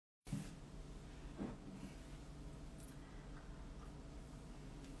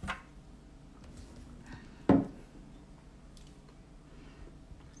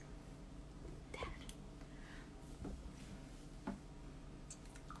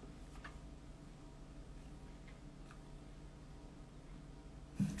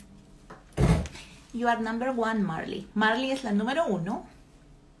You are number one, Marley. Marley es la número 1.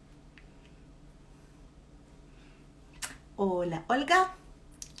 Hola, Olga.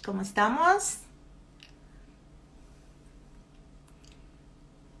 ¿Cómo estamos?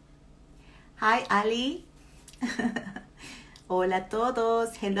 Hi, Ali. Hola a todos.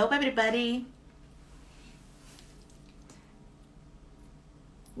 Hello, everybody.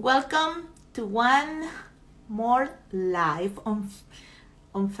 Welcome to one more live on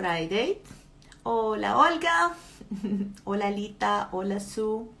Friday. Hola, Olga. Hola, Lita. Hola,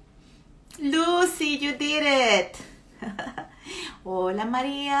 Sue. Lucy, you did it. Hola,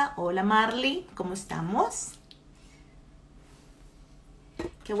 María. Hola, Marley. ¿Cómo estamos?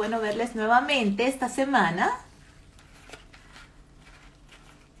 Qué bueno verles nuevamente esta semana.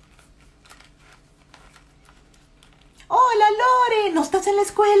 Hola, Lore. ¿No estás en la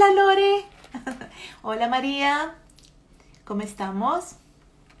escuela, Lore? Hola, María. ¿Cómo estamos?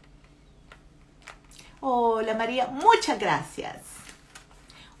 Hola, María. Muchas gracias.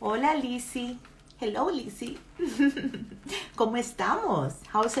 Hola, Lizzie. Hello, Lizzie. ¿Cómo estamos?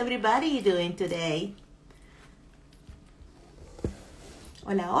 How's everybody doing today?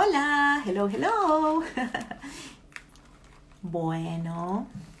 Hola, hola. Hello, hello. Bueno.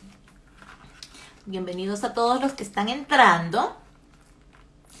 Bienvenidos a todos los que están entrando.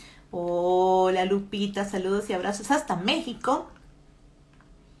 Hola, Lupita. Saludos y abrazos hasta México.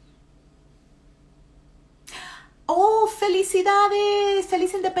 ¡Oh, felicidades!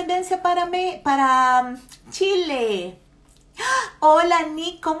 ¡Feliz independencia para Chile! Hola,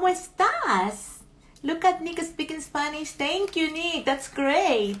 Nick, ¿cómo estás? Look at Nick speaking Spanish. Thank you, Nick. That's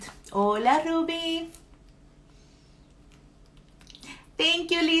great. Hola, Ruby.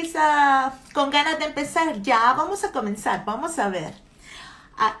 Thank you, Lisa. Con ganas de empezar. Ya, vamos a comenzar. Vamos a ver.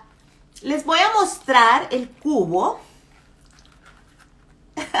 Les voy a mostrar el cubo.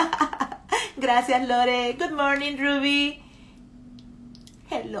 Gracias, Lore. Good morning, Ruby.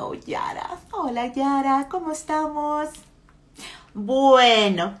 Hello, Yara. Hola, Yara. ¿Cómo estamos?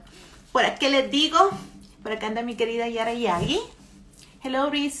 Bueno, por aquí les digo. Por acá anda mi querida Yara Yagi. Hello,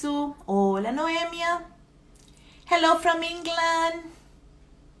 Rizu. Hola, Noemia. Hello from England.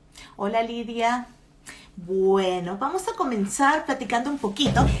 Hola, Lidia. Bueno, vamos a comenzar platicando un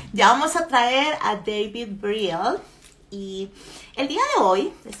poquito. Ya vamos a traer a David Brill. Y el día de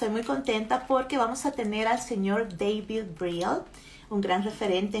hoy estoy muy contenta porque vamos a tener al señor David Brill, un gran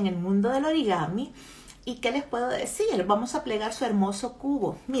referente en el mundo del origami. ¿Y qué les puedo decir? Vamos a plegar su hermoso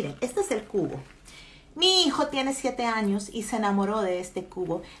cubo. Miren, este es el cubo. Mi hijo tiene 7 años y se enamoró de este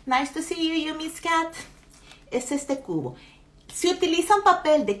cubo. Nice to see you, Miss Cat. Es este cubo. Si utiliza un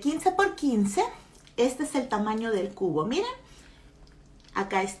papel de 15 por 15, este es el tamaño del cubo. Miren.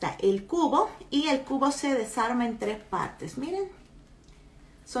 Acá está el cubo y el cubo se desarma en 3 partes. Miren,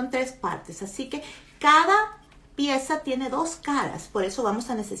 son 3 partes. Así que cada pieza tiene 2 caras. Por eso vamos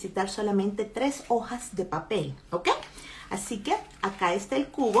a necesitar solamente 3 hojas de papel. ¿Ok? Así que acá está el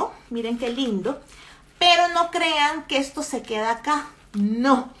cubo. Miren qué lindo. Pero no crean que esto se queda acá.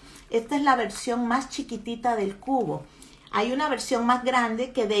 No. Esta es la versión más chiquitita del cubo. Hay una versión más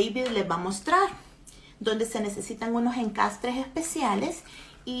grande que David les va a mostrar, donde se necesitan unos encastres especiales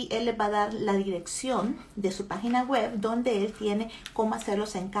y él les va a dar la dirección de su página web donde él tiene cómo hacer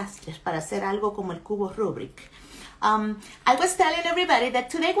los encastres para hacer algo como el cubo Brillik. I was telling everybody that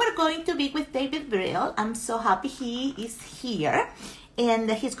today we're going to be with David Brill. I'm so happy he is here. And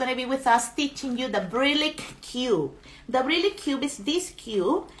he's going to be with us teaching you the Brillik Cube. The Brillik Cube is this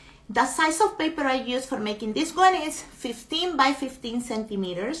cube. The size of paper I use for making this one is 15 by 15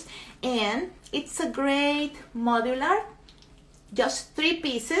 centimeters. And it's a great modular, just 3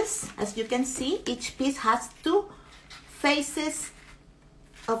 pieces. As you can see, each piece has 2 faces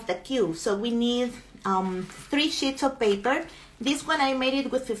of the cube. So we need 3 sheets of paper. This one I made it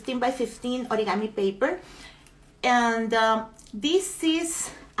with 15 by 15 origami paper. And this is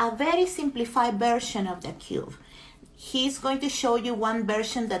a very simplified version of the cube. He's going to show you one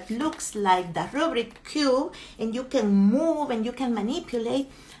version that looks like the Brillik Cube, and you can move and you can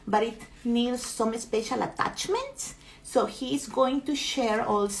manipulate, but it needs some special attachments. So he's going to share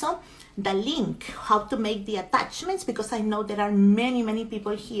also the link, how to make the attachments, because I know there are many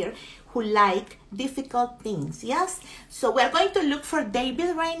people here who like difficult things, yes? So we're going to look for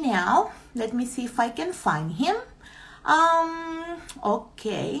David right now. Let me see if I can find him.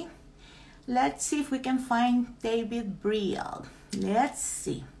 Okay. Let's see if we can find David Brill. Let's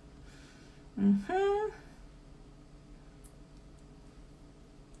see.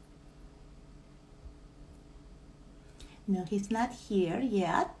 No, he's not here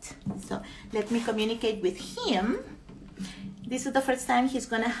yet. So let me communicate with him. This is the first time he's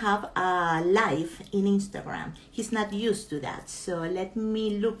gonna have a live in Instagram. He's not used to that. So let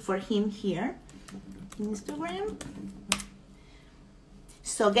me look for him here. Instagram.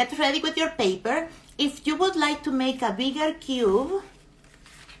 So get ready with your paper. If you would like to make a bigger cube,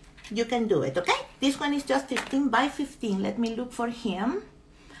 you can do it, okay? This one is just 15 by 15. Let me look for him.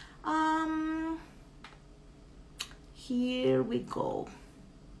 Here we go.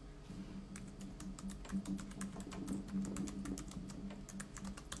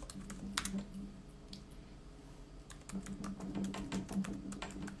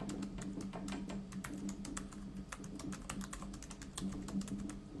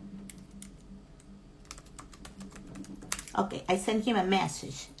 Okay, I sent him a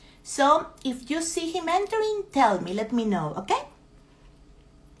message. So if you see him entering, tell me, let me know, okay?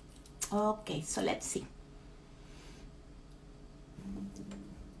 Okay, so let's see.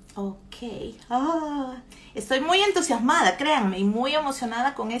 Ok, estoy muy entusiasmada, créanme, y muy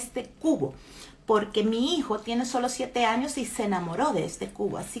emocionada con este cubo, porque mi hijo tiene solo 7 años y se enamoró de este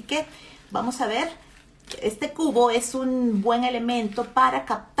cubo, así que vamos a ver. Este cubo es un buen elemento para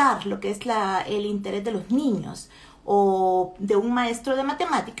captar lo que es el interés de los niños o de un maestro de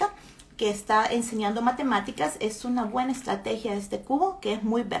matemática que está enseñando matemáticas. Es una buena estrategia este cubo que es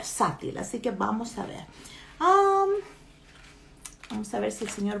muy versátil, así que vamos a ver. Vamos a ver si el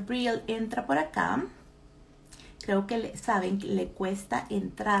señor Brill entra por acá. Creo que saben que le cuesta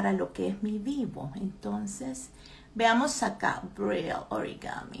entrar a lo que es mi vivo. Entonces, veamos acá. Brill,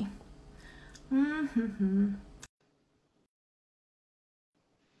 Origami.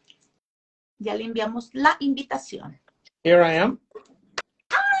 Ya le enviamos la invitación. Here I am.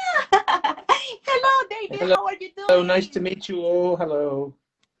 Hello, David. Hello. How are you doing? Hello, nice to meet you all. Hello.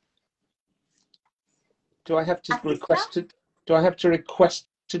 Do I have to request it? Do I have to request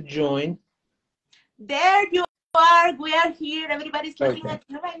to join? There you are. We are here. Everybody's looking Okay. at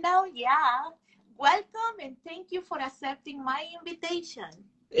you right now. Yeah. Welcome and thank you for accepting my invitation.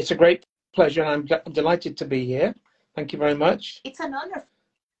 It's a great pleasure, and I'm delighted to be here. Thank you very much. It's an honor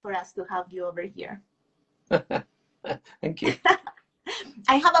for us to have you over here. Thank you.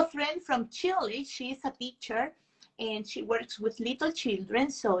 I have a friend from Chile. She's a teacher and she works with little children.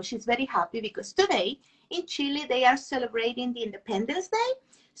 So she's very happy because today in Chile, they are celebrating the Independence Day.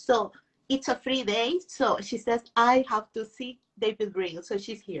 So it's a free day. So she says, I have to see David Brill. So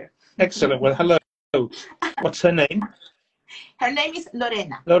she's here. Excellent. Well, hello. What's her name? Her name is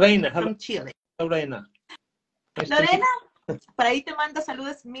Lorena. Lorena. Hello. From Chile. Lorena. Nice Lorena, por ahí te mando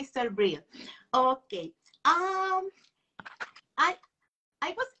saludos, Mr. Brill. Okay. I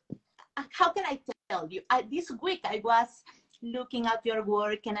was, how can I tell you? This week I was looking at your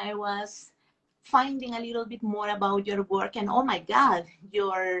work and I was finding a little bit more about your work, and oh my God,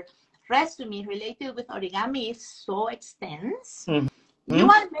 your resume related with origami is so extensive. You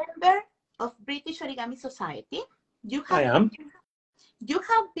are a member of British Origami Society. I am. You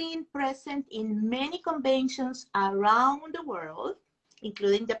have been present in many conventions around the world,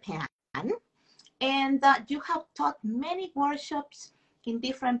 including Japan, and you have taught many workshops in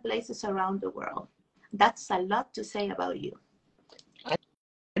different places around the world. That's a lot to say about you.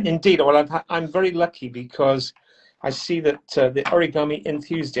 Indeed. Well, I'm very lucky because I see that the origami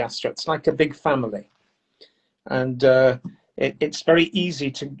enthusiasts, it's like a big family. And it's very easy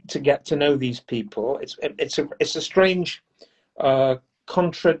to get to know these people. It's a strange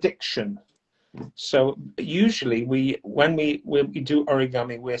contradiction. So usually when we do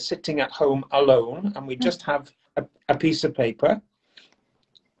origami, we're sitting at home alone and we just have a piece of paper.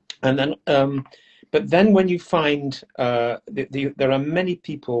 And then but then when you find there are many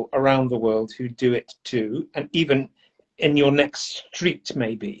people around the world who do it too, and even in your next street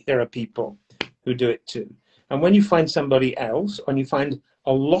maybe there are people who do it too. And when you find somebody else, when you find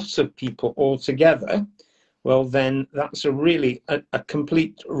a lot of people all together, well then that's a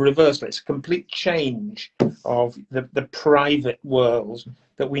complete reversal. It's a complete change of the private world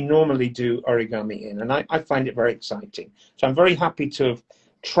that we normally do origami in. And I find it very exciting. So I'm very happy to have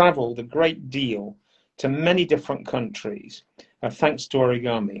traveled a great deal to many different countries, thanks to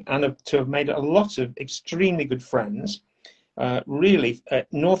origami, and to have made a lot of extremely good friends, really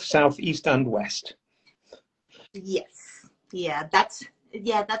north, south, east, and west. Yes, yeah, that's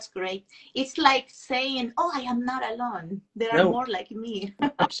great. It's like saying, "Oh, I am not alone. There are more like me."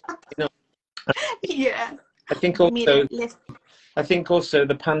 Absolutely not. Yeah. I think also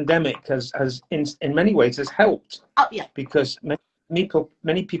the pandemic has in many ways has helped. Oh yeah. Because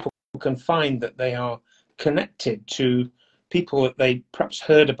many people can find that they are connected to people that they perhaps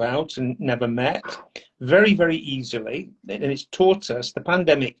heard about and never met very, very easily. And it's taught us, the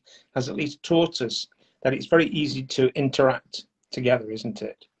pandemic has at least taught us that it's very easy to interact together, isn't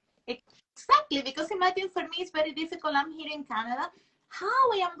it? Exactly, because imagine for me it's very difficult. I'm here in Canada.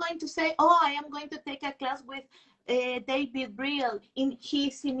 How I am going to say, oh, I am going to take a class with David Brill.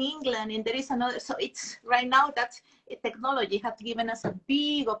 He's in England, and there is another. So it's right now that technology has given us a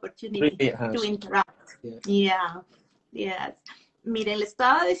big opportunity to interact. Yeah, yes. Miren, le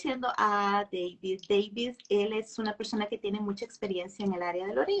estaba diciendo a David. David, él es una persona que tiene mucha experiencia en el área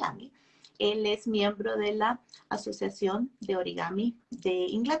del origami. Él es miembro de la Asociación de Origami de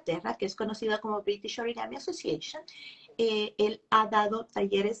Inglaterra, que es conocida como British Origami Association. Él ha dado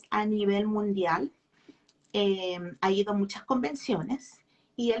talleres a nivel mundial, ha ido a muchas convenciones,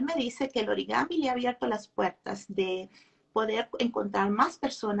 y él me dice que el origami le ha abierto las puertas de poder encontrar más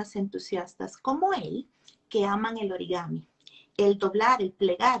personas entusiastas como él, que aman el origami. El doblar, el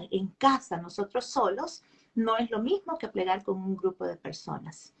plegar en casa, nosotros solos, no es lo mismo que plegar con un grupo de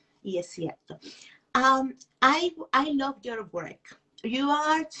personas. Y es cierto. I love your work. You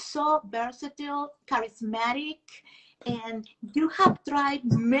are so versatile, charismatic, and you have tried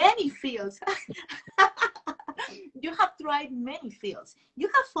many fields. You have tried many fields. You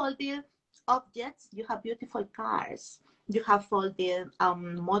have folded objects. You have beautiful cars. You have folded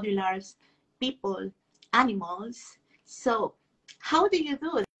modulars, people, animals. So how do you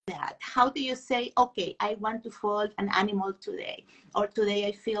do that? How do you say, okay, I want to fold an animal today, or today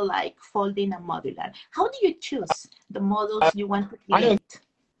I feel like folding a modular? How do you choose the models you want to create? I don't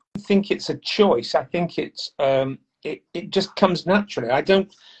think it's a choice. I think it's it just comes naturally. I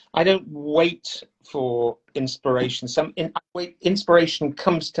don't wait for inspiration. Inspiration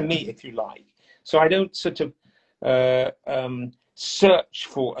comes to me, if you like. So I don't sort of search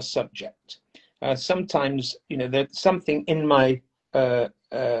for a subject. Sometimes, you know, there's something in my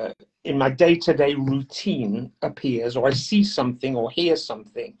day-to-day routine appears, or I see something or hear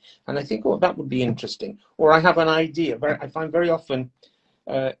something, and I think, oh, that would be interesting. Or I have an idea. I find very often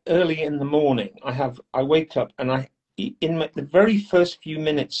early in the morning, I wake up and the very first few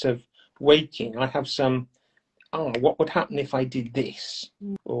minutes of waking, I have some, what would happen if I did this?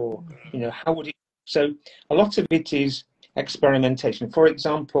 Or, you know, how would it? So a lot of it is experimentation. For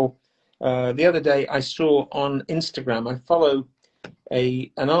example, the other day I saw on Instagram, I follow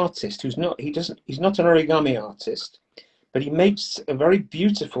an artist he's not an origami artist, but he makes very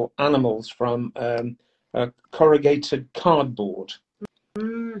beautiful animals from corrugated cardboard.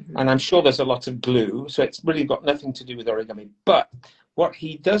 And I'm sure there's a lot of glue, so it's really got nothing to do with origami. But what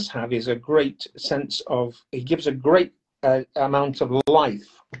he does have is a great sense of, he gives a great amount of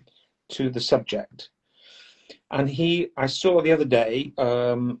life to the subject. And I saw the other day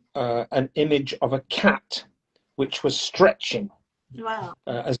an image of a cat which was stretching. Wow.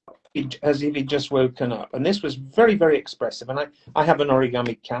 As if he'd just woken up. And this was very, very expressive. And I have an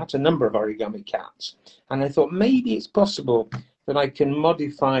origami cat, a number of origami cats. And I thought maybe it's possible that I can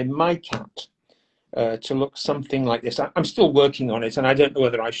modify my cat to look something like this. I'm still working on it, and I don't know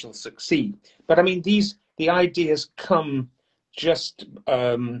whether I shall succeed. But I mean, the ideas come just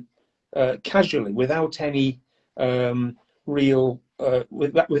casually, without any real,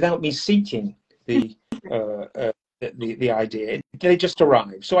 without me seeking the idea. They just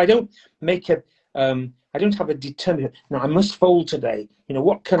arrive. So I don't make I don't have a determined, no, I must fold today. You know,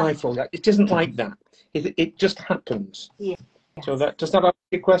 what can I fold? It isn't like that. It just happens. Yeah. So does that answer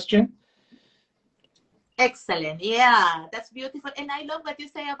your question? Excellent. Yeah, that's beautiful. And I love what you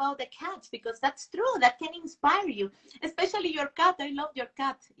say about the cats, because that's true. That can inspire you, especially your cat. I love your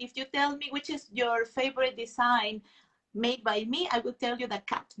cat. If you tell me which is your favorite design made by me, I will tell you the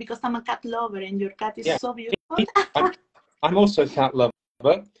cat, because I'm a cat lover, and your cat is so beautiful. I'm also a cat lover,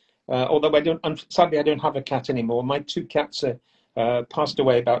 although sadly I don't have a cat anymore. My two cats passed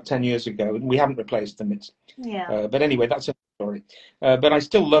away about 10 years ago, and we haven't replaced them. But anyway, that's a story. But I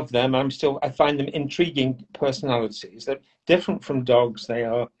still love them. I find them intriguing personalities. They're different from dogs. They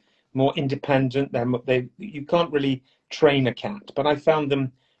are more independent. You can't really train a cat. But I found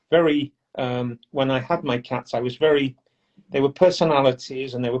them very. When I had my cats, they were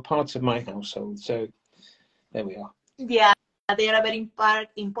personalities, and they were part of my household. So there we are. Yeah, they are a very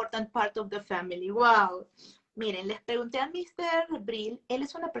important part of the family. Wow. Miren, les pregunté a Mr. Brill, él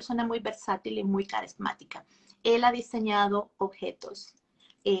es una persona muy versátil y muy carismática. Él ha diseñado objetos,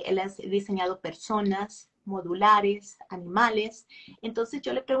 él ha diseñado personas, modulares, animales. Entonces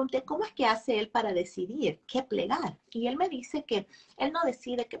yo le pregunté, ¿cómo es que hace él para decidir qué plegar? Y él me dice que él no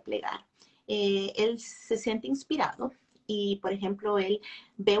decide qué plegar. Él se siente inspirado y, por ejemplo, él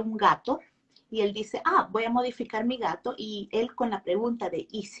ve un gato y él dice, voy a modificar mi gato, y él con la pregunta de,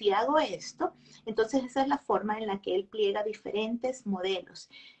 ¿y si hago esto? Entonces esa es la forma en la que él pliega diferentes modelos.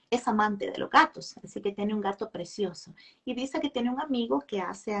 Es amante de los gatos, así que tiene un gato precioso. Y dice que tiene un amigo que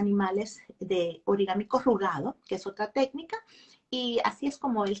hace animales de origami corrugado, que es otra técnica, y así es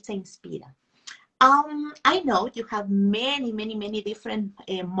como él se inspira. I know you have many different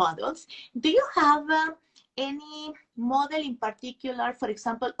models. Do you have any model in particular, for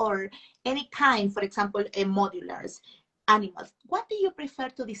example, or any kind, for example, modulars, animals? What do you prefer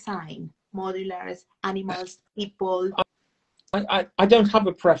to design? Modulars, animals, people? I don't have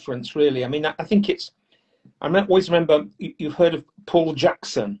a preference really. I mean, I think it's, I always remember, you've heard of Paul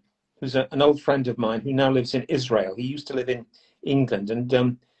Jackson, who's an old friend of mine who now lives in Israel. He used to live in England,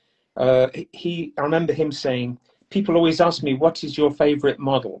 and I remember him saying, people always ask me, what is your favorite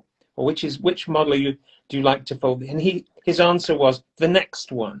model? Or which model do you like to fold? And his answer was, the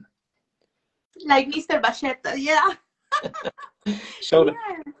next one. Like Mr. Bachetta, yeah. So, yeah.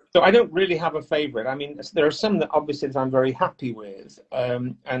 So I don't really have a favorite. I mean, there are some that obviously that I'm very happy with,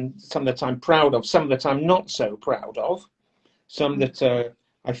 and some that I'm proud of, some that I'm not so proud of, some that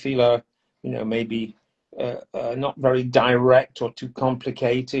I feel are, you know, maybe not very direct or too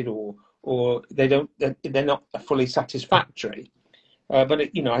complicated, or they're not fully satisfactory.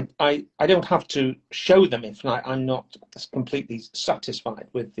 But you know, I don't have to show them if I'm not completely satisfied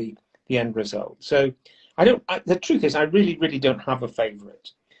with the end result. So the truth is, I really don't have a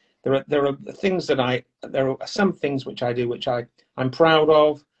favorite. There are things that there are some things which I do which I'm proud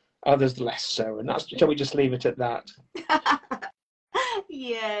of, others less so, and shall we just leave it at that?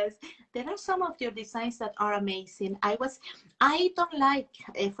 Yes, there are some of your designs that are amazing. I don't like,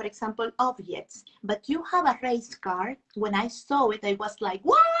 for example, objects, but you have a race car. When I saw it, I was like,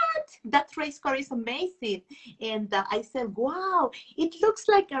 what? That race car is amazing. And I said, wow, it looks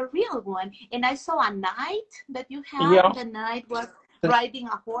like a real one. And I saw a knight that you had. Yeah. The knight was riding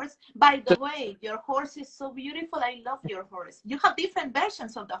a horse. By the way, your horse is so beautiful. I love your horse. You have different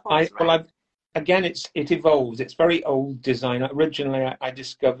versions of the horse, right? Again, it evolves. It's very old design. Originally, I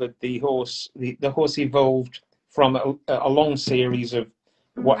discovered the horse. The horse evolved from a long series of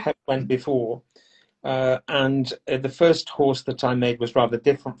what went before, and the first horse that I made was rather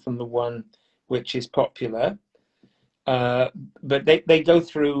different from the one which is popular. But they go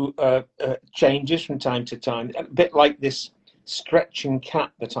through changes from time to time, a bit like this stretching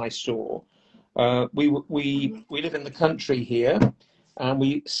cat that I saw. We live in the country here, and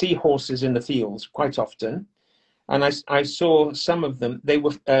we see horses in the fields quite often. And I saw some of them, they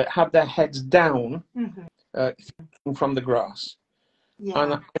would have their heads down from the grass. Yeah.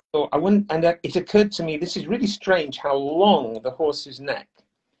 And I thought, and it occurred to me, this is really strange how long the horse's neck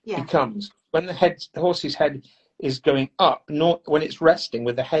becomes. When the horse's head is going up, not when it's resting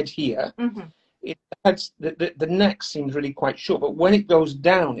with the head here, the neck seems really quite short. But when it goes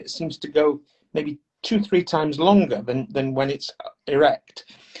down, it seems to go maybe 2-3 times longer than when it's erect.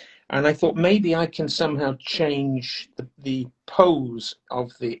 And I thought maybe I can somehow change the pose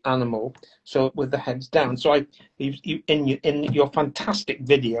of the animal so with the heads down. So in your fantastic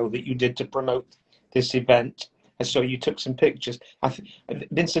video that you did to promote this event, I saw you took some pictures.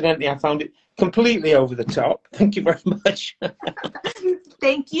 Incidentally, I found it completely over the top. Thank you very much.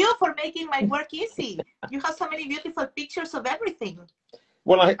 Thank you for making my work easy. You have so many beautiful pictures of everything.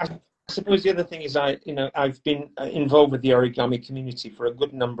 Well, I suppose the other thing is I've been involved with the origami community for a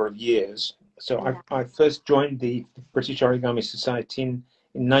good number of years. So I first joined the British Origami Society in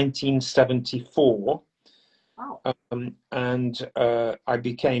 1974. Wow. And I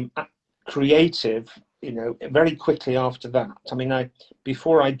became creative, very quickly after that. I mean,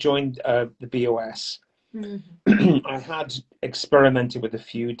 before I joined the BOS, I had experimented with a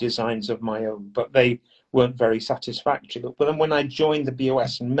few designs of my own, but they weren't very satisfactory. But then when I joined the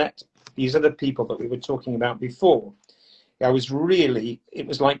BOS and met these other people that we were talking about before, it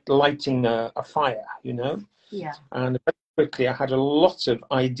was like lighting a fire, Yeah. And very quickly I had a lot of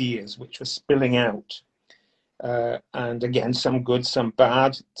ideas which were spilling out. And again, some good, some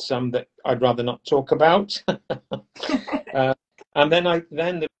bad, some that I'd rather not talk about. And then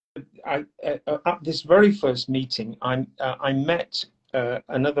at this very first meeting, I met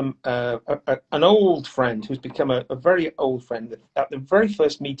an old friend who's become a very old friend. At the very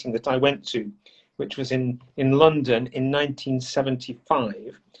first meeting that I went to, which was in London in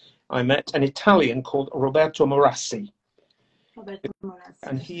 1975, I met an Italian called Roberto Morassi.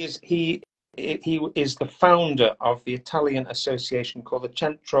 And he is the founder of the Italian association called the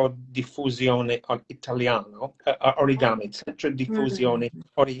Centro Diffusione Italiano Origami, Centro Diffusione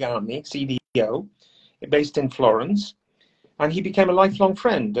Origami, CDO, based in Florence. and he became a lifelong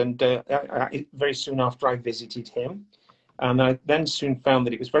friend. And very soon after, I visited him. And I then soon found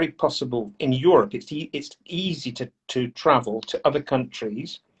that it was very possible in Europe. It's easy to travel to other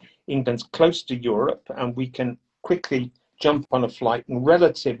countries. England's close to Europe, and we can quickly jump on a flight and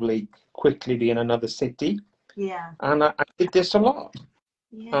relatively quickly be in another city. Yeah. And I did this a lot.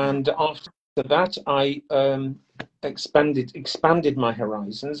 Yeah. And after that, I expanded my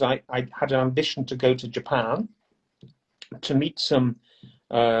horizons. I had an ambition to go to Japan to meet some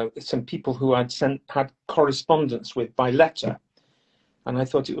people who I'd had correspondence with by letter, and I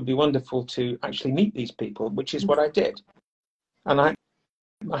thought it would be wonderful to actually meet these people, which is what I did. And I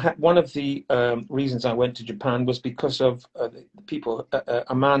had, one of the reasons I went to Japan was because of the people,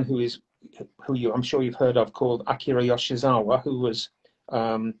 a man who I'm sure you've heard of, called Akira Yoshizawa, who was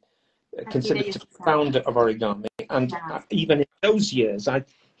considered the founder of origami, and even in those years,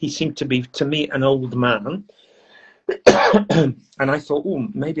 he seemed to be, to me, an old man. And I thought, oh,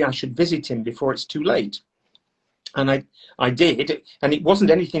 maybe I should visit him before it's too late. And I did, and it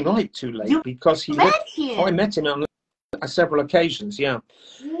wasn't anything like too late, because he lived. Oh, I met him on several occasions. Yeah.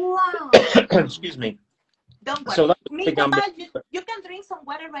 Wow. Excuse me. Don't worry. So that you can drink some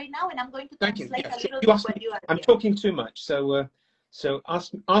water right now, and I'm going to translate a little bit when you are I'm here. talking too much, so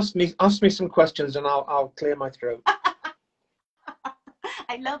ask me some questions, and I'll clear my throat.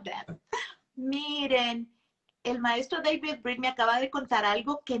 I love that. Miren, el maestro David Brill me acaba de contar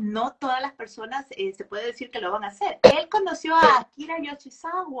algo que no todas las personas se puede decir que lo van a hacer. Él conoció a Akira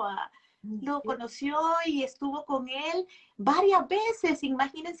Yoshizawa, lo conoció y estuvo con él varias veces.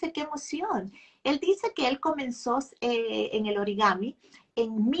 Imagínense qué emoción. Él dice que él comenzó en el origami.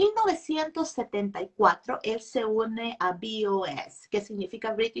 En 1974, él se une a BOS, que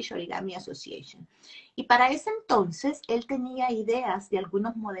significa British Origami Association. Y para ese entonces, él tenía ideas de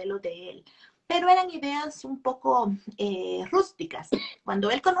algunos modelos de él, pero eran ideas un poco rústicas.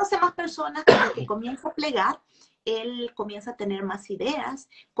 Cuando él conoce más personas, como que comienza a plegar, él comienza a tener más ideas,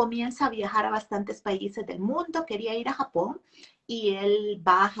 comienza a viajar a bastantes países del mundo, quería ir a Japón, y él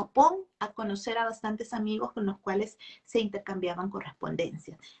va a Japón a conocer a bastantes amigos con los cuales se intercambiaban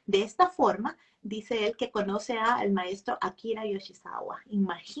correspondencias. De esta forma, dice él que conoce al maestro Akira Yoshizawa.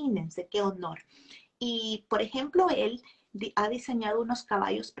 Imagínense qué honor. Y, por ejemplo, él ha diseñado unos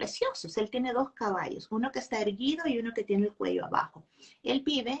caballos preciosos. Él tiene dos caballos, uno que está erguido y uno que tiene el cuello abajo. Él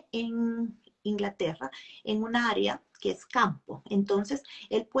vive en Inglaterra, en un área que es campo. Entonces,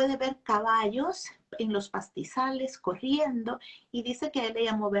 él puede ver caballos en los pastizales corriendo, y dice que a él le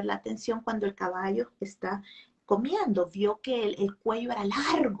llamó ver la atención cuando el caballo está comiendo. Vio que el cuello era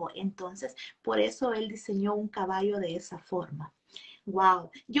largo, entonces por eso él diseñó un caballo de esa forma.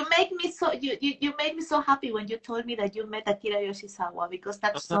 Wow, you made me so happy when you told me that you met Akira Yoshizawa, because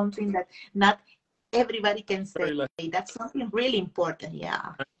that's something that not everybody can say. That's something really important.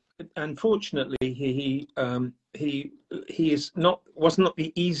 Yeah. Unfortunately, he was not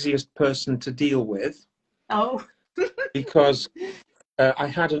the easiest person to deal with. Oh. Because I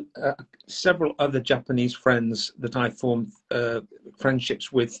had several other Japanese friends that I formed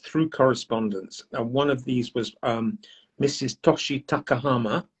friendships with through correspondence, and one of these was Mrs. Toshi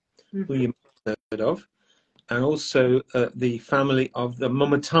Takahama, who you might have heard of, and also the family of the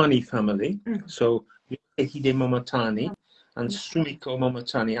Momotani family. So Hide Momotani and Sumiko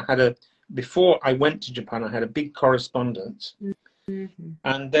Momotani. Before I went to Japan, I had a big correspondence.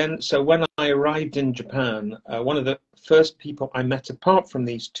 And then, so when I arrived in Japan, one of the first people I met, apart from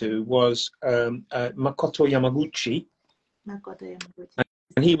these two, was Makoto Yamaguchi.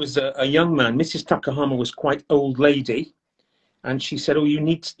 And he was a young man. Mrs. Takahama was quite old lady. And she said, oh, you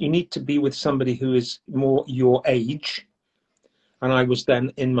need to be with somebody who is more your age. And I was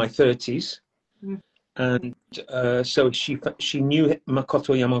then in my 30s. And so she knew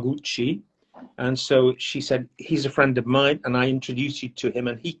Makoto Yamaguchi. And so she said, he's a friend of mine, and I introduce you to him,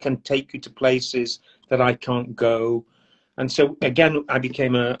 and he can take you to places that I can't go. And so, again, I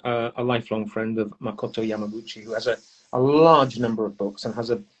became a lifelong friend of Makoto Yamaguchi, who has a large number of books and has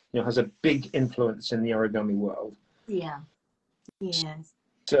a big influence in the origami world. Yeah. Yes.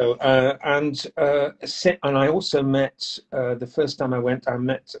 So, and I also met, the first time I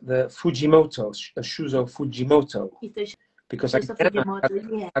met the Fujimoto, Shuzo Fujimoto. Because I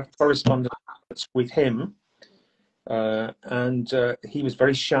had correspondence with him, and he was a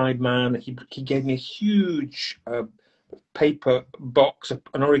very shy man. He gave me a huge paper box, an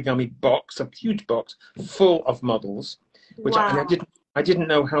origami box, a huge box full of models, which I didn't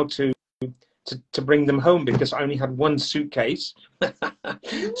know how to bring them home, because I only had one suitcase.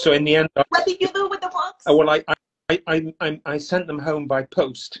 So in the end, what did you do with the box? Well, I sent them home by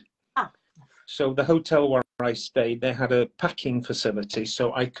post. So the hotel where I stayed, they had a packing facility,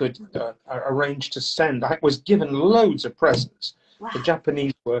 so I could arrange to send. I was given loads of presents. Wow.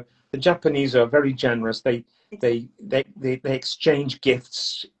 The Japanese are very generous. They exchange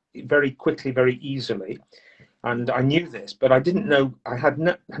gifts very quickly, very easily. And I knew this, but I didn't know, I had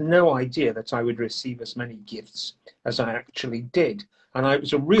no idea that I would receive as many gifts as I actually did. And it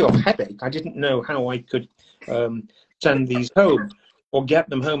was a real headache. I didn't know how I could send these home or get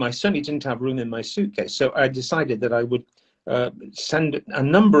them home. I certainly didn't have room in my suitcase. So I decided that I would send a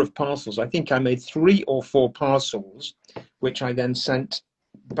number of parcels. I think I made 3 or 4 parcels, which I then sent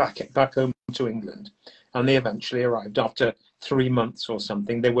back home to England. And they eventually arrived after 3 months or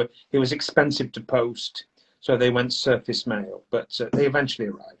something. It was expensive to post. So they went surface mail, but they eventually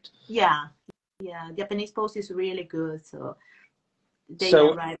arrived. Yeah, Japanese post is really good, so they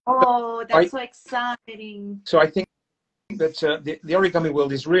arrived. Oh, that's so exciting. So I think that the origami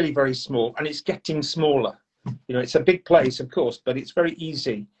world is really very small, and it's getting smaller. You know, it's a big place, of course, but it's very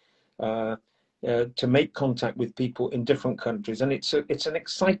easy to make contact with people in different countries, and it's an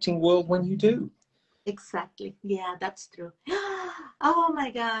exciting world when you do. Exactly. Yeah, that's true. Oh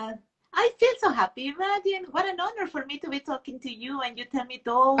my God. I feel so happy. Imagine what an honor for me to be talking to you and you tell me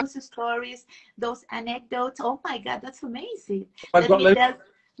those stories, those anecdotes. Oh my God, that's amazing.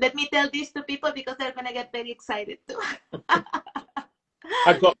 Let me tell this to people because they're going to get very excited too.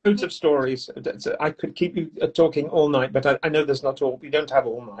 I've got loads of stories. I could keep you talking all night, but I know we don't have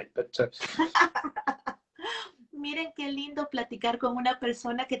all night. But Miren qué lindo platicar con una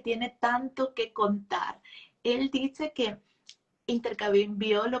persona que tiene tanto que contar. Él dice que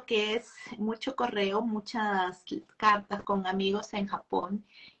intercambió lo que es mucho correo, muchas cartas con amigos en Japón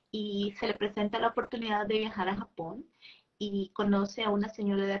y se le presenta la oportunidad de viajar a Japón y conoce a una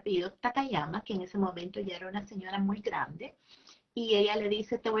señora de apellido Takayama, que en ese momento ya era una señora muy grande, y ella le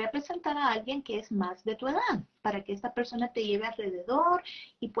dice, te voy a presentar a alguien que es más de tu edad, para que esta persona te lleve alrededor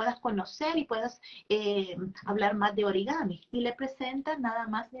y puedas conocer y puedas hablar más de origami. Y le presenta nada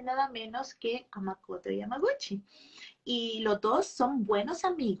más ni nada menos que a Makoto Yamaguchi. Y los dos son buenos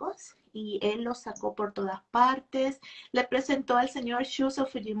amigos y él los sacó por todas partes. Le presentó al señor Shuso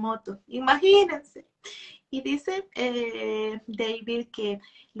Fujimoto, imagínense. Y dice David que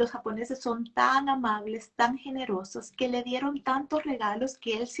los japoneses son tan amables, tan generosos, que le dieron tantos regalos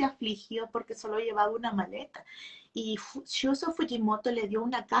que él se afligió porque solo llevaba una maleta. Y Shuso Fujimoto le dio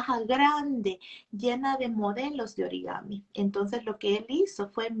una caja grande llena de modelos de origami. Entonces lo que él hizo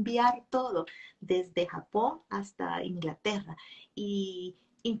fue enviar todo desde Japón hasta Inglaterra. Y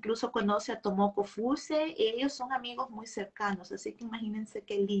incluso conoce a Tomoko Fuse. Ellos son amigos muy cercanos, así que imagínense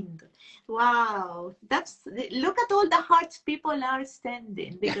qué lindo. Wow, look at all the hearts people are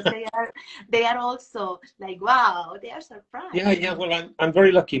sending because they are also like, wow, they are surprised. Yeah. Well, I'm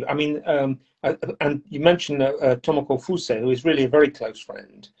very lucky. I mean, and you mentioned Tomoko Fuse, who is really a very close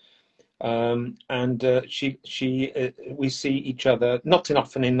friend. And we see each other not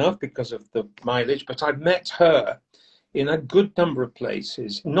often enough because of the mileage, but I've met her in a good number of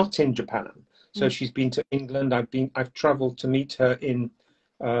places, not in Japan. So she's been to England. I've traveled to meet her in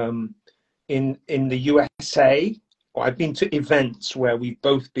the USA, or I've been to events where we've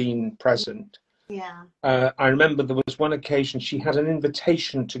both been present. Yeah. I remember there was one occasion she had an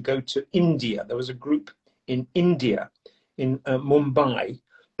invitation to go to India. There was a group in India, in Mumbai,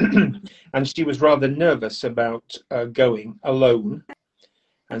 and she was rather nervous about going alone.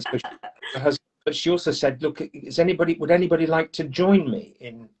 And so but she also said, look, would anybody like to join me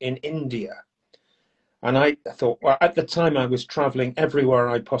in India? And I thought, well, at the time I was traveling everywhere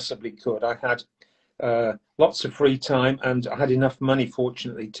I possibly could. I had lots of free time and I had enough money,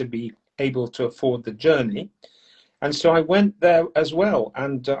 fortunately, to be able to afford the journey. And so I went there as well,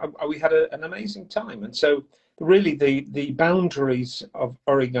 and we had an amazing time. And so really the boundaries of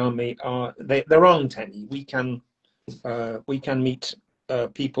origami there aren't any. We can meet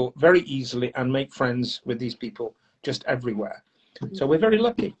people very easily and make friends with these people just everywhere. So we're very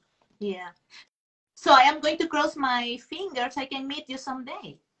lucky. Yeah. So I am going to cross my fingers. I can meet you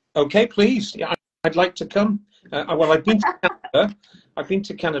someday. Okay, please. Yeah, I'd like to come. Well, I've been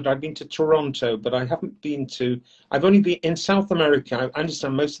to Canada. I've been to Toronto, but I haven't been to. I've only been in South America. I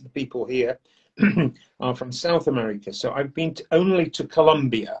understand most of the people here are from South America, so I've been only to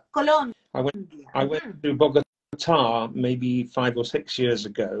Colombia. I went to Bogota maybe 5 or 6 years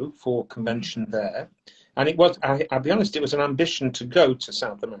ago for a convention there, and it was. I'll be honest, it was an ambition to go to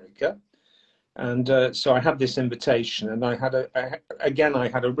South America, and so I had this invitation, and I had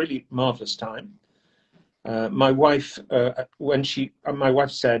a really marvelous time. My wife, my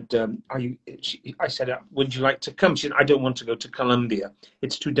wife said, I said, would you like to come? She said, I don't want to go to Colombia.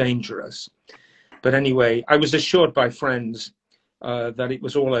 It's too dangerous. But anyway, I was assured by friends that it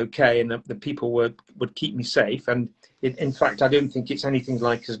was all okay and that the people would keep me safe. And in fact, I don't think it's anything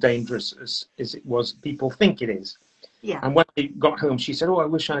like as dangerous as it was people think it is. Yeah. And when we got home, she said, "Oh, I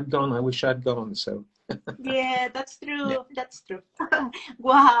wish I'd gone. I wish I'd gone." So. Yeah, that's true. Yeah. That's true.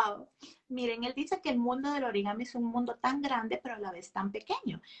 Wow. Miren, él dice que el mundo del origami es un mundo tan grande, pero a la vez tan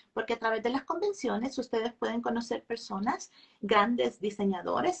pequeño, porque a través de las convenciones ustedes pueden conocer personas, grandes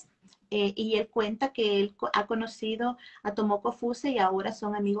diseñadores, y él cuenta que él ha conocido a Tomoko Fuse y ahora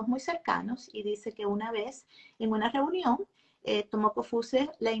son amigos muy cercanos, y dice que una vez en una reunión, Tomoko Fuse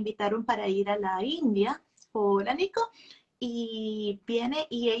la invitaron para ir a la India, hola Nico, y viene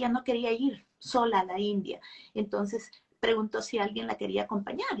y ella no quería ir sola a la India, entonces preguntó si alguien la quería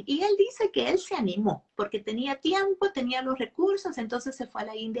acompañar y él dice que él se animó porque tenía tiempo, tenía los recursos, entonces se fue a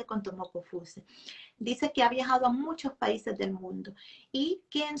la India con Tomoko Fuse. Dice que ha viajado a muchos países del mundo y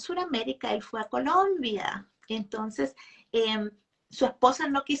que en Sudamérica él fue a Colombia. Entonces, su esposa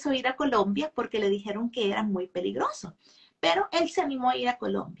no quiso ir a Colombia porque le dijeron que era muy peligroso, pero él se animó a ir a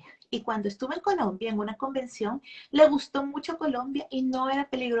Colombia. Y cuando estuvo en Colombia, en una convención, le gustó mucho Colombia y no era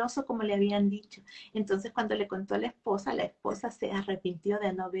peligroso como le habían dicho. Entonces, cuando le contó a la esposa se arrepintió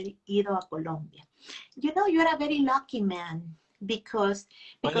de no haber ido a Colombia. You know, you're a very lucky man because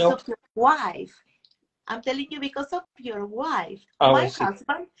of your wife. I'm telling you because of your wife. Oh,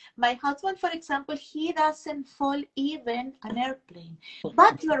 my husband, for example, he doesn't fall even an airplane.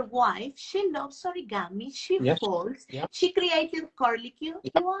 But your wife, she loves origami. She folds. Yeah. She created Brillik Cube.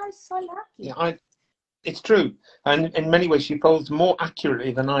 Yeah. You are so lucky. Yeah, it's true. And in many ways, she folds more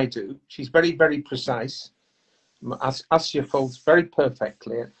accurately than I do. She's very, very precise. Asya folds very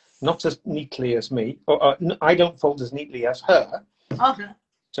perfectly, not as neatly as me. I don't fold as neatly as her. Uh-huh.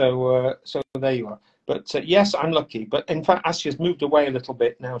 So there you are. But yes, I'm lucky. But in fact, Asya's moved away a little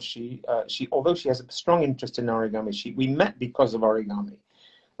bit now. She although she has a strong interest in origami, we met because of origami.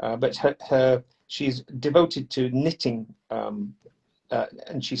 But she's devoted to knitting,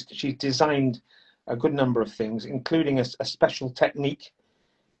 and she's designed a good number of things, including a special technique,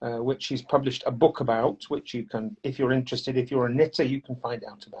 which she's published a book about, which you can, if you're interested, if you're a knitter, you can find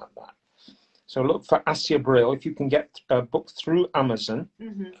out about that. So look for Asya Brill. If you can get a book through Amazon,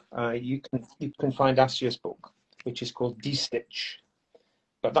 you can find Asya's book, which is called D-Stitch.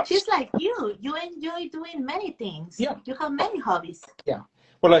 But that's, she's like you. You enjoy doing many things. Yeah. You have many hobbies. Yeah.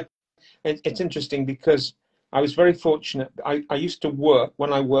 Well, it's interesting because I was very fortunate. I used to work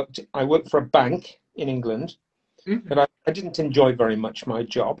when I worked for a bank in England, but I didn't enjoy very much my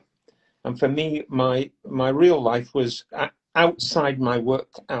job. And for me, my real life was outside my work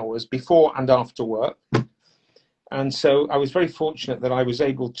hours, before and after work. And so I was very fortunate that I was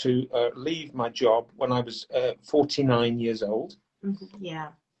able to leave my job when I was 49 years old. Yeah.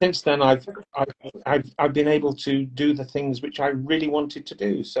 Since then, I've been able to do the things which I really wanted to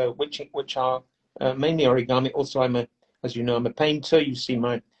do. So which are mainly origami. Also, as you know, I'm a painter. You see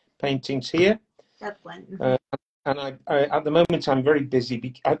my paintings here. That one. And I at the moment I'm very busy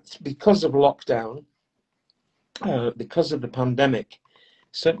because of lockdown. Because of the pandemic,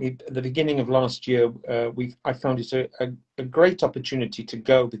 certainly at the beginning of last year, I found it a great opportunity to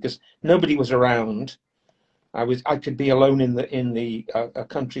go because nobody was around. I could be alone in the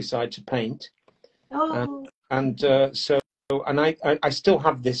countryside to paint, and I still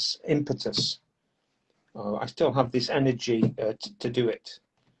have this impetus. I still have this energy to do it,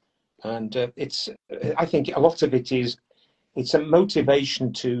 and I think a lot of it is. It's a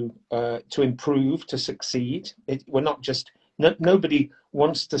motivation to improve, to succeed. We're not just nobody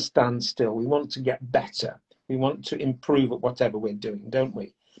wants to stand still. We want to get better. We want to improve at whatever we're doing, don't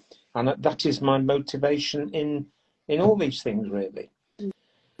we? And that is my motivation in all these things, really.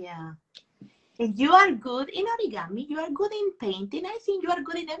 Yeah. And you are good in origami. You are good in painting. I think you are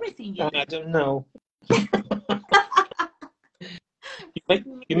good in everything. I don't know.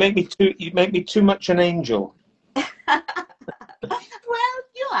 You make me too much an angel. Well,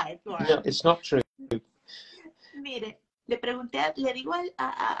 you are. No, it's not true. Mire, le digo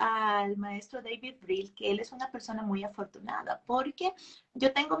al maestro David Brill que él es una persona muy afortunada porque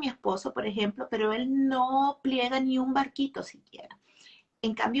yo tengo mi esposo, por ejemplo, pero él no pliega ni un barquito siquiera.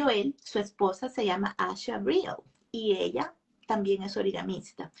 En cambio, su esposa se llama Asya Brill y ella también es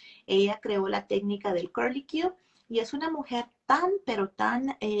origamista. Ella creó la técnica del Brillik Cube y es una mujer pero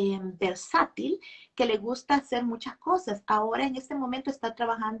tan versátil que le gusta hacer muchas cosas. Ahora en este momento está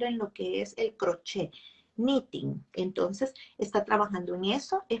trabajando en lo que es el crochet, knitting. Entonces está trabajando en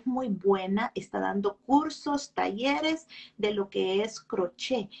eso, es muy buena, está dando cursos, talleres de lo que es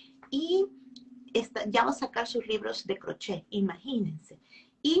crochet y ya va a sacar sus libros de crochet, imagínense.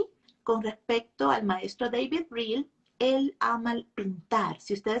 Y con respecto al maestro David Brill, él ama pintar.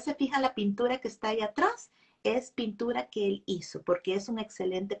 Si ustedes se fijan, la pintura que está ahí atrás es pintura que él hizo, porque es un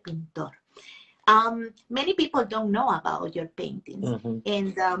excelente pintor. Many people don't know about your paintings.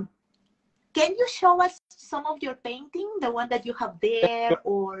 And can you show us some of your painting, the one that you have there,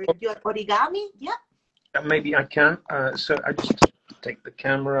 or your origami? Yeah. Maybe I can. So I just take the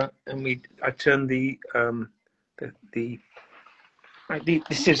camera and I turn this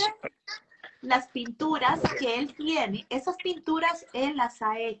is. Las pinturas que él tiene, esas pinturas él las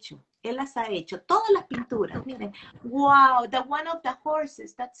ha hecho. Él las ha hecho. Todas las pinturas. Miren. Wow, the one of the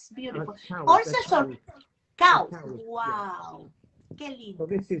horses. That's beautiful. Horses or cows. Wow. Qué lindo. So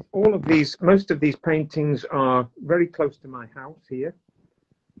this is most of these paintings are very close to my house here.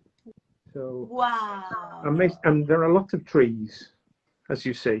 So wow. And there are a lot of trees, as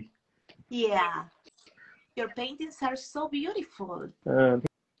you see. Yeah. Your paintings are so beautiful. I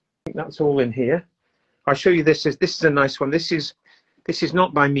think that's all in here. I'll show you this. This is a nice one. This is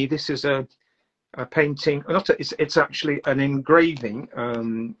not by me. This is a painting. It's actually an engraving.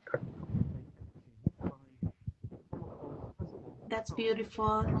 That's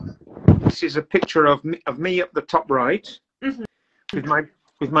beautiful. This is a picture of me up the top right,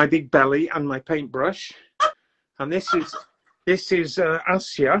 with my big belly and my paintbrush, and this is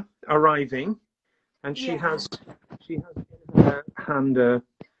Asia arriving, and she has in her hand a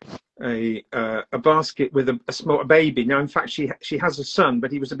basket with a baby. Now, in fact, she has a son,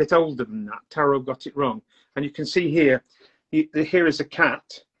 but he was a bit older than that. Taro got it wrong, and you can see here is a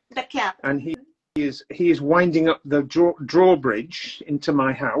cat. The cat. And he is winding up the drawbridge into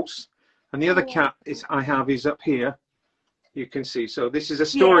my house, and the other cat is up here. You can see. So this is a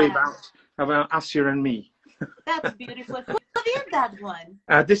story about Asia and me. That's beautiful. Who did that one?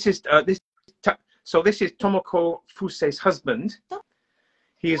 This is Tomoko Fuse's husband.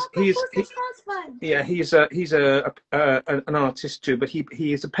 He's husband. Yeah, he's an artist too, but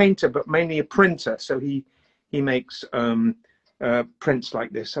he is a painter, but mainly a printer. So he makes prints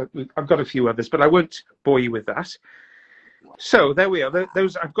like this. I've got a few others, but I won't bore you with that. So there we are.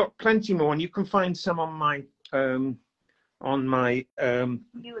 Those I've got plenty more, and you can find some on my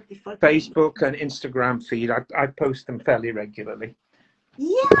Facebook and Instagram feed. I post them fairly regularly.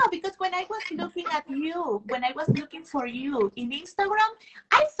 Yeah, because when I was looking at you, when I was looking for you in Instagram,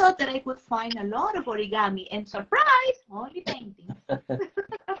 I thought that I would find a lot of origami, and surprise, only paintings.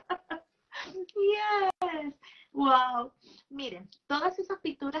 Yes. Wow. Miren, todas esas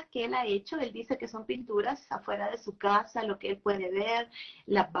pinturas que él ha hecho, él dice que son pinturas afuera de su casa, lo que él puede ver,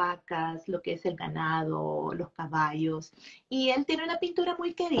 las vacas, lo que es el ganado, los caballos. Y él tiene una pintura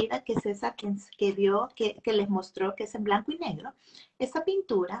muy querida, que es esa que les mostró, que es en blanco y negro. Esa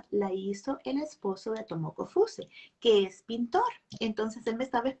pintura la hizo el esposo de Tomoko Fuse, que es pintor. Entonces él me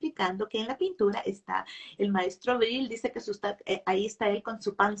estaba explicando que en la pintura está el maestro Brill, dice que ahí está él con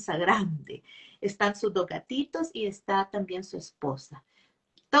su panza grande. Están sus dos gatitos y está también su esposa.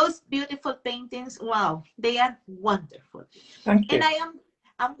 Those beautiful paintings, wow, they are wonderful. Thank you. And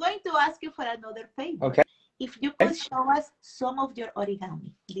I'm going to ask you for another favor. Okay. If you could show us some of your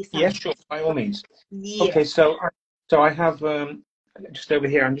origami designs. Yes, sure, by all means. Yes. Okay, so I have just over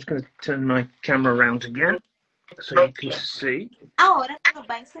here. I'm just going to turn my camera around again so you can see. Ahora nos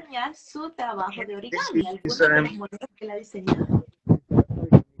va a enseñar su trabajo de origami. Algunos de los modelos que él ha diseñado.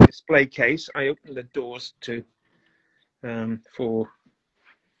 Display case. I opened the doors to we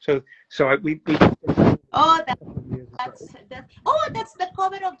that's the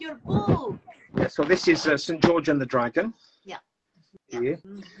cover of your book. Yeah, so this is St. George and the Dragon. Yeah. Here.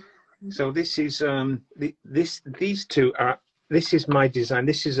 So this is these two are. This is my design.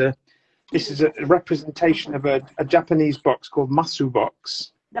 This is a representation of a Japanese box called masu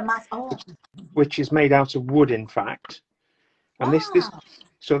box. Which is made out of wood, in fact. And this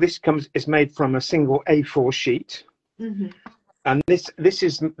is made from a single A4 sheet. And this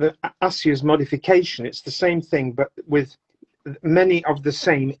is the Asia's modification. It's the same thing, but with many of the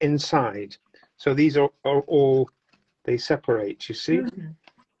same inside. So these are all, they separate, you see?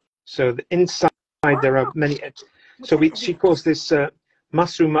 So the inside there are many. So she calls this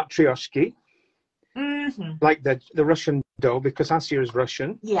Masu Matryoshki, like the Russian doll, because Asia is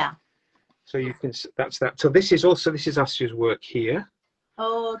Russian. Yeah. So you can, that's that. So this is Asia's work here.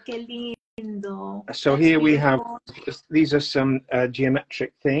 Oh, qué lindo. So That's here we beautiful. have, these are some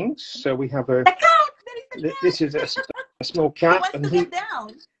geometric things. So we have The cat! There is a cat! this is a small cat. He wants to get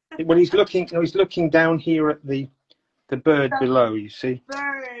down. Well, he's looking down here at the bird below, you see.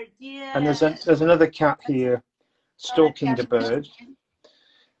 Bird, yeah. And there's another cat here stalking the bird.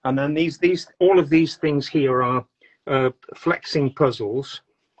 And then all of these things here are flexing puzzles.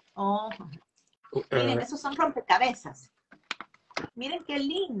 Oh, miren, esos son rompecabezas. Miren qué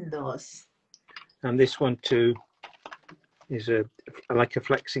lindos. And this one too is like a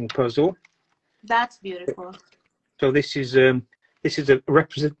flexing puzzle. That's beautiful. So this is a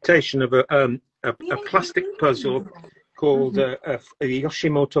representation of a plastic puzzle called a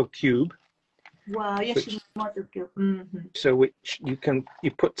Yoshimoto cube. Wow, Yoshimoto cube. So which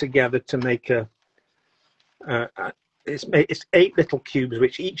you put together to make it's 8 little cubes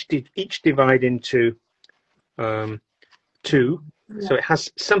which each divide into 2. Yeah. So it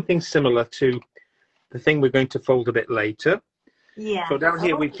has something similar to the thing we're going to fold a bit later. Yeah. So down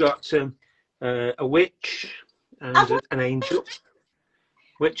here we've got a witch and an angel.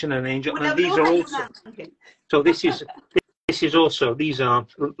 Witch and an angel, and these are also. So this is also, these are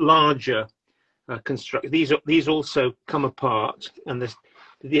larger construct. These also come apart, and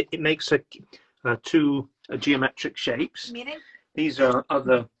it makes 2 geometric shapes. These are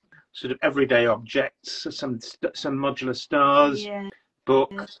other sort of everyday objects. Some modular stars,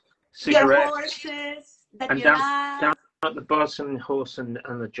 book, cigarettes, horses, and down at the bottom, horse and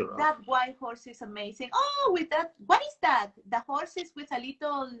the giraffe. That white horse is amazing. Oh, with that, what is that? The horse is with a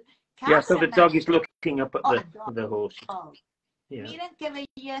little. Yeah, so the dog is looking up at the horse. Oh. Yeah. Miren qué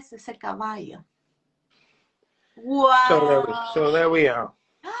belleza ese caballo. Wow. So there we are.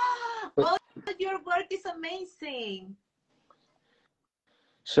 Oh, your work is amazing.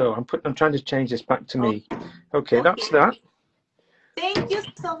 So I'm trying to change this back to me. Okay, that's that. Thank you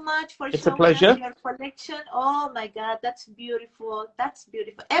so much for showing us your collection. Oh my God, that's beautiful. That's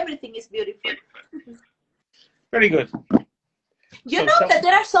beautiful. Everything is beautiful. Very good. You know that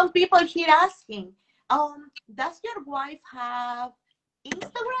there are some people here asking, does your wife have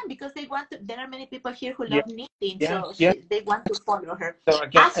Instagram? Because they want to, there are many people here who love knitting, so they want to follow her. So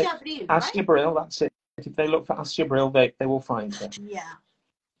again, Brill, Asia Brill, that's it. If they look for Asia Brill, they will find her. Yeah.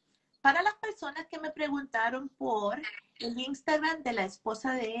 Para las personas que me preguntaron por el Instagram de la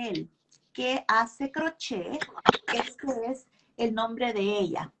esposa de él, que hace crochet, este es el nombre de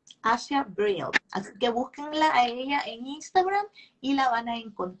ella, Asia Brill. Así que búsquenla a ella en Instagram y la van a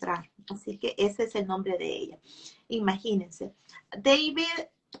encontrar. Así que ese es el nombre de ella. Imagínense. David,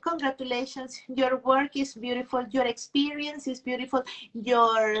 congratulations. Your work is beautiful. Your experience is beautiful.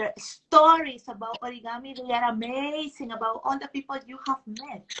 Your stories about origami, they are amazing, about all the people you have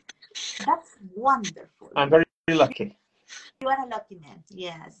met. That's wonderful. I'm very lucky. You are a lucky man,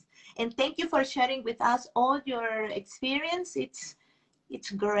 yes. And thank you for sharing with us all your experience. It's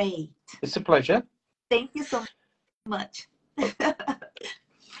great. It's a pleasure. Thank you so much.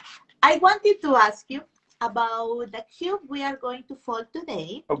 I wanted to ask you about the cube we are going to fold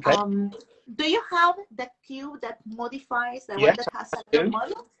today. Okay. Do you have the cube that modifies the one that has a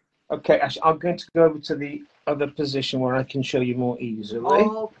model? Okay, I'm going to go over to the other position where I can show you more easily.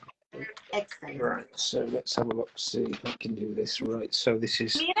 Oh, excellent. Right, so let's have a look, see if I can do this right. So this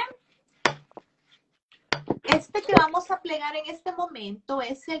is... Miren, este que vamos a plegar en este momento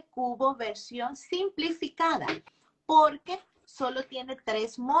es el cubo versión simplificada, porque solo tiene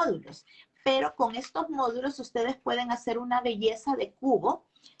 3 módulos. Pero con estos módulos ustedes pueden hacer una belleza de cubo.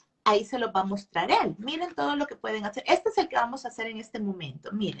 Ahí se los va a mostrar él. Miren todo lo que pueden hacer. Este es el que vamos a hacer en este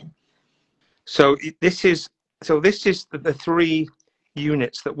momento. Miren. So this is the 3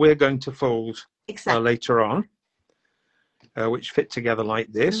 units that we're going to fold later on, which fit together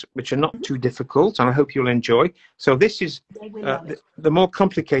like this, which are not too difficult, and I hope you'll enjoy. So this is the more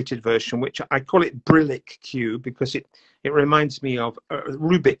complicated version, which I call it Brillik Cube, because it reminds me of a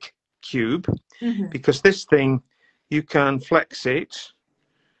Rubik Cube, because this thing, you can flex it,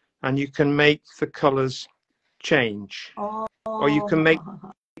 and you can make the colors change, or you can make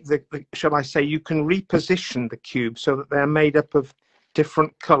shall I say, you can reposition the cube so that they're made up of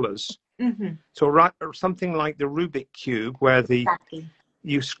different colors. So something like the Rubik Cube, where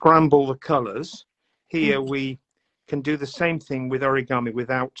you scramble the colors. Here we can do the same thing with origami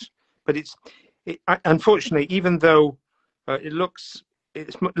without, but unfortunately, even though it looks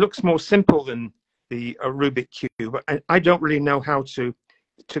more simple than the Rubik Cube, I don't really know how to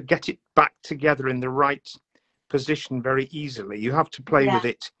get it back together in the right position very easily. You have to play with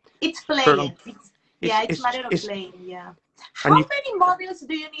it. It's playing. It's a matter of playing. Yeah. How many models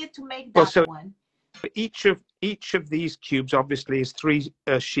do you need to make that one? Each of these cubes obviously is 3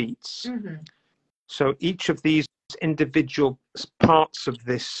 sheets. So each of these individual parts of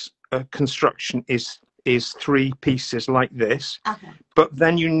this construction is 3 pieces like this. But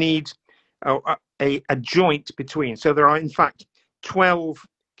then you need a joint between. So there are in fact 12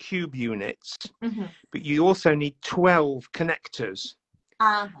 cube units, but you also need 12 connectors.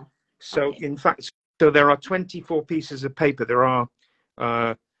 So in fact, so there are 24 pieces of paper. There are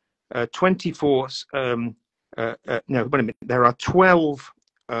 24, no, wait a minute, there are 12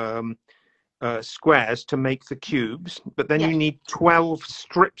 squares to make the cubes, but then you need 12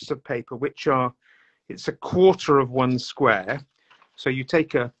 strips of paper, which are, it's a quarter of one square. So you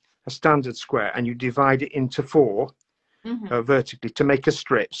take a standard square and you divide it into 4 vertically to make a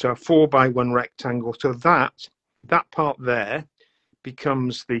strip. So a 4 by 1 rectangle. So that part there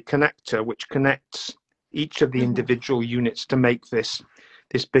becomes the connector, which connects each of the individual units to make this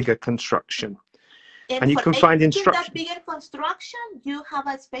bigger construction. And you can find instructions. That bigger construction, you have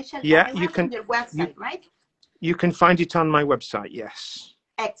a special you can on your website, right? You can find it on my website, yes.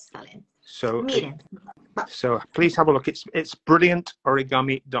 Excellent. So please have a look. It's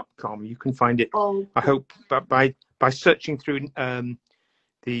brilliantorigami.com. You can find it. I hope by searching through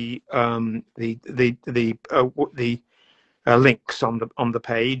the links on the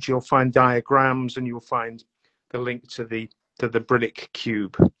page, you'll find diagrams and you'll find the link to the Brillik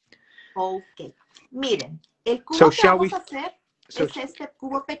Cube. Okay. Miren, el cubo que vamos a hacer es este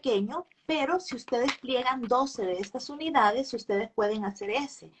cubo pequeño, pero si ustedes pliegan 12 de estas unidades, ustedes pueden hacer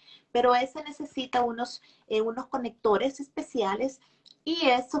ese. Pero ese necesita unos conectores especiales y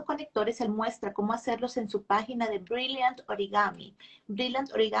esos conectores él muestra cómo hacerlos en su página de Brilliant Origami.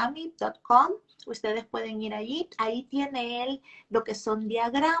 Brilliantorigami.com. Ustedes pueden ir allí. Ahí tiene él lo que son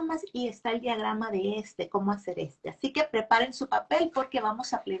diagramas y está el diagrama de cómo hacer Así que preparen su papel porque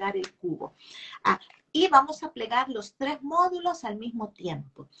vamos a plegar el cubo. Y vamos a plegar los 3 módulos al mismo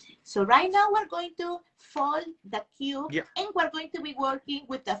tiempo. So right now we're going to fold the cube and we're going to be working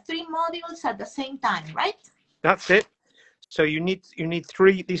with the 3 modules at the same time, right? That's it. So you need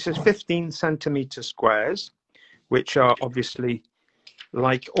 3, these are 15 centimeter squares, which are obviously,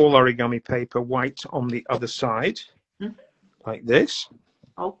 like all origami paper, white on the other side, like this.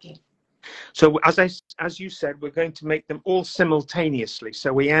 Okay. So as you said, we're going to make them all simultaneously.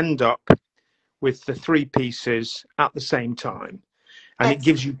 So we end up with the 3 pieces at the same time. And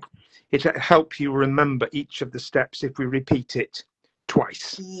it helps you remember each of the steps if we repeat it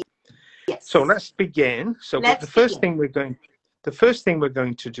twice. Yes. So let's begin. So the first thing we're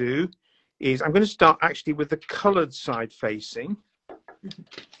going to do is I'm going to start actually with the colored side facing.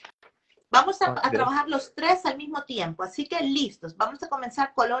 Vamos a trabajar los 3 al mismo tiempo, así que listos. Vamos a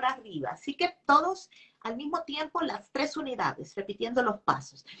comenzar color arriba, así que todos al mismo tiempo las 3 unidades, repitiendo los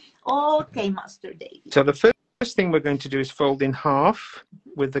pasos. Okay, Master David. So the first thing we're going to do is fold in half,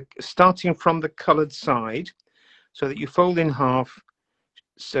 starting from the colored side, so that you fold in half,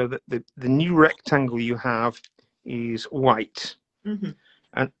 so that the new rectangle you have is white. And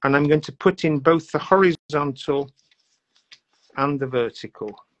I'm going to put in both the horizontal and the vertical.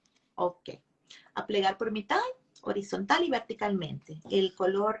 Ok. A plegar por mitad, horizontal y verticalmente. El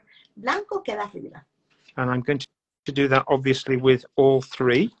color blanco queda arriba. And I'm going to do that obviously with all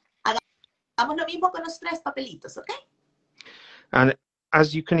 3. Hagamos lo mismo con los 3 papelitos, ¿ok? And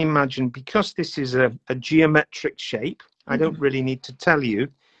as you can imagine, because this is a geometric shape, I don't really need to tell you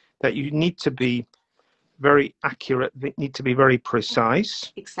that you need to be very accurate, they need to be very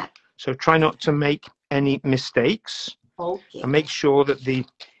precise. Exactly. So try not to make any mistakes. Okay. And make sure that the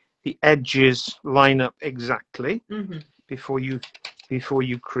edges line up exactly before you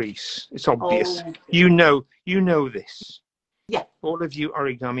crease. It's obvious. Okay. You know this. Yeah. All of you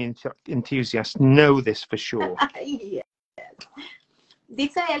origami enthusiasts know this for sure. Yes.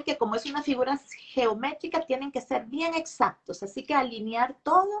 Dice él que como es una figura geométrica tienen que ser bien exactos, así que alinear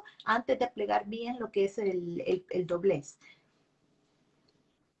todo antes de plegar bien lo que es el doblez.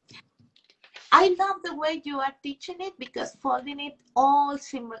 I love the way you are teaching it because folding it all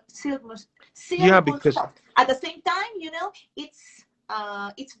because at the same time, you know, it's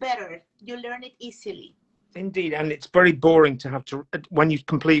better. You learn it easily. Indeed, and it's very boring to have to, when you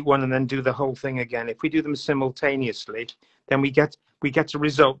complete one and then do the whole thing again. If we do them simultaneously, then we get a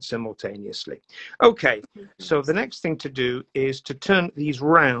result simultaneously. Okay, so the next thing to do is to turn these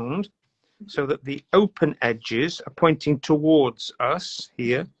round so that the open edges are pointing towards us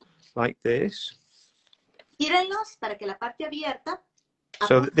here, like this. Tírenlos para que la parte abierta.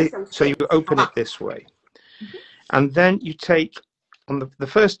 So you open it this way. And then you take, on the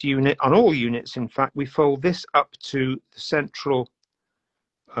first unit, on all units in fact, we fold this up to the central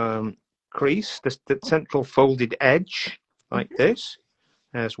crease, the central folded edge, like this.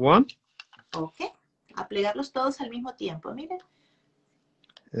 There's one. Okay. A plegarlos todos al mismo tiempo, miren.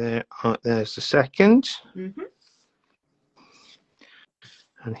 There's the second.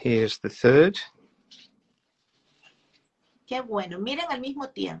 And here's the third. Qué bueno. Miren al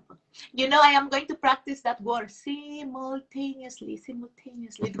mismo tiempo. You know, I am going to practice that word simultaneously.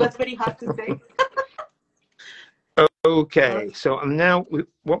 Simultaneously. It was very hard to say. Okay, so now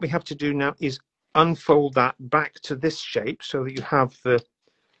what we have to do now is unfold that back to this shape so that you have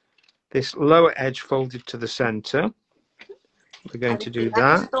this lower edge folded to the center. We're going to do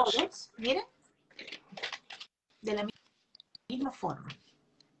that. Todos, miren, de la misma forma.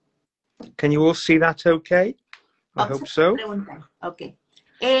 Can you all see that okay? I hope so. Ok.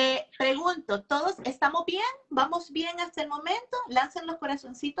 Pregunto, ¿todos estamos bien? ¿Vamos bien hasta el momento? Lancen los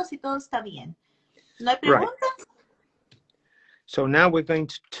corazoncitos si todo está bien. ¿No hay preguntas? Right. So now we're going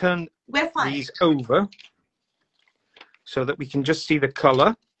to turn these over so that we can just see the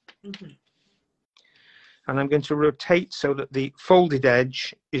color. Mm-hmm. And I'm going to rotate so that the folded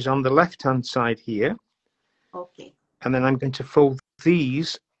edge is on the left-hand side here. Okay. And then I'm going to fold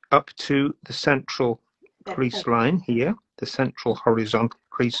these up to the central crease line here, the central horizontal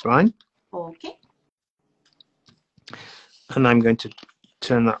crease line. Okay. And I'm going to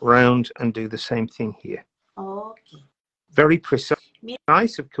turn that round and do the same thing here. Okay. Very precise,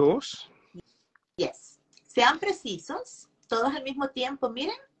 of course. Yes. Sean precisos, todos al mismo tiempo,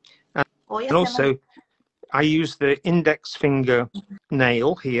 miren. And also, I use the index finger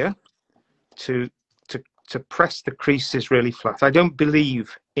nail here to press the creases really flat. I don't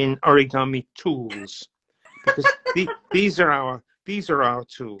believe in origami tools because these are our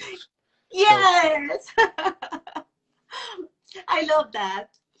tools. Yes. So, I love that.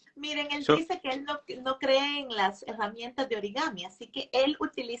 Miren, él dice que él no cree en las herramientas de origami, así que él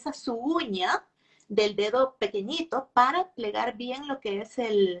utiliza su uña del dedo pequeñito para plegar bien lo que es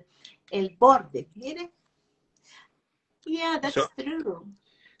el borde. Miren. Yeah, that's true.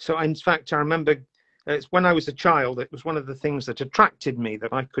 So, in fact, I remember when I was a child, it was one of the things that attracted me,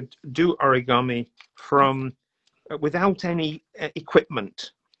 that I could do origami from without any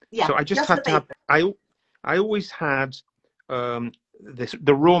equipment. Yeah, so I just had to have. I always had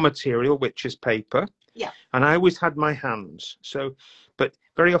the raw material, which is paper. Yeah. And I always had my hands. So, but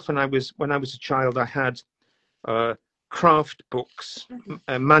very often when I was a child, I had craft books,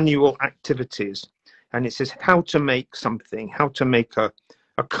 manual activities, and it says how to make something, how to make a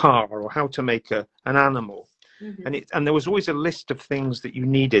car, or how to make an animal. And there was always a list of things that you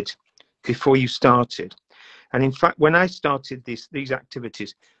needed before you started. And in fact, when I started these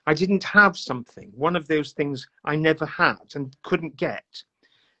activities, I didn't have something. One of those things I never had and couldn't get.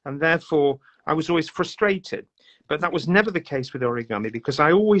 And therefore, I was always frustrated. But that was never the case with origami, because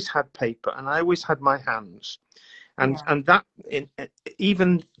I always had paper and I always had my hands. And that,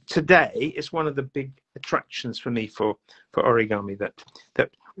 even today, is one of the big attractions for me for origami,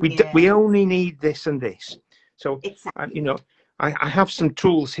 that we only need this and this. So, you know, I have some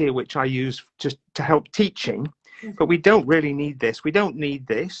tools here which I use just to help teaching, but we don't really need this. We don't need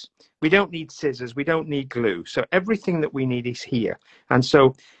this. We don't need scissors. We don't need glue. So everything that we need is here. And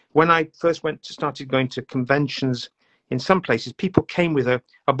so when I first started going to conventions in some places, people came with a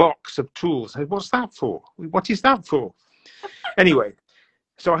box of tools. I said, what's that for? What is that for? Anyway,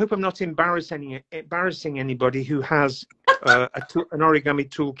 so I hope I'm not embarrassing anybody who has an origami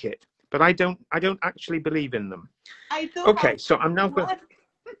toolkit. But I don't actually believe in them. I do. Okay, so I'm now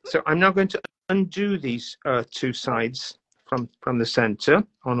going to undo these two sides from the center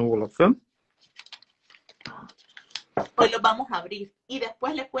on all of them. Hoy los vamos a abrir y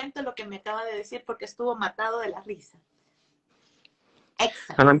después le cuento lo que me acaba de decir porque estuvo matado de la risa.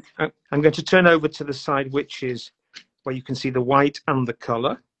 Excellent. And I'm going to turn over to the side which is where you can see the white and the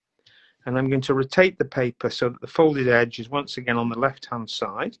color. And I'm going to rotate the paper so that the folded edge is once again on the left-hand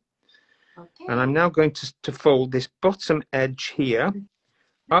side. Okay. And I'm now going to fold this bottom edge here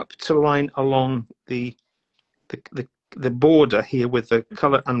up to line along the border here with the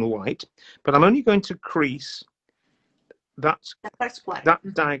color and the white. But I'm only going to crease that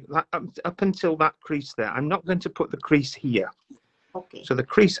up until that crease there. I'm not going to put the crease here. Okay. So the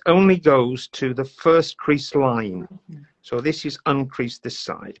crease only goes to the first crease line. So this is uncreased this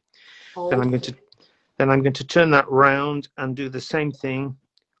side. Okay. Then I'm going to turn that round and do the same thing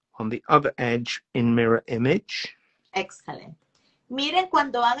on the other edge in mirror image. Excellent. Miren,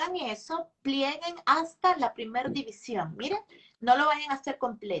 cuando hagan eso, plieguen hasta la primera división. Miren, no lo vayan a hacer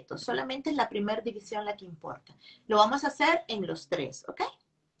completo, solamente es la primera división la que importa. Lo vamos a hacer en los tres, ¿ok?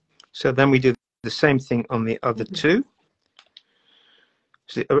 So then we do the same thing on the other two.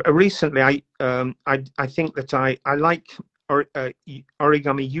 So, recently, I think that I like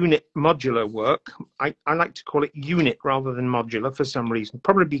origami unit modular work. I like to call it unit rather than modular for some reason,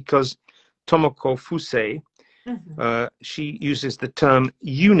 probably because Tomoko Fusei, she uses the term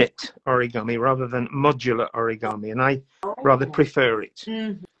unit origami rather than modular origami, and I rather prefer it.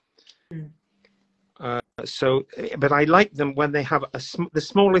 But I like them when they have the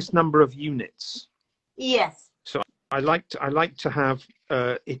smallest number of units. Yes. So I like to have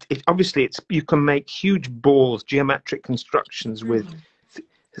it obviously you can make huge balls, geometric constructions with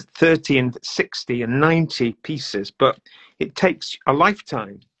 30 and 60 and 90 pieces, but it takes a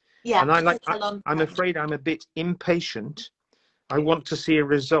lifetime. Yeah, And I'm time. afraid I'm a bit impatient. I want to see a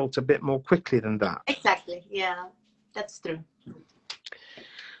result a bit more quickly than that. Exactly. Yeah, that's true.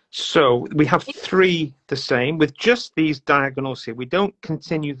 So we have 3 the same with just these diagonals here. We don't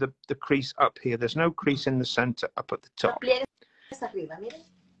continue the crease up here. There's no crease in the center up at the top.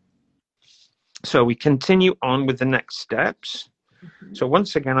 So we continue on with the next steps. So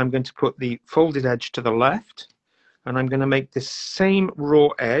once again, I'm going to put the folded edge to the left, and I'm going to make this same raw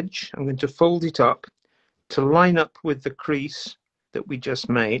edge. I'm going to fold it up to line up with the crease that we just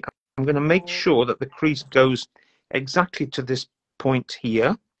made. I'm going to make sure that the crease goes exactly to this point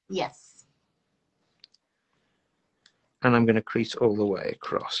here. Yes. And I'm going to crease all the way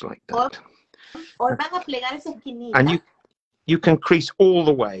across like that. Or van a plegar esa esquinita. And you can crease all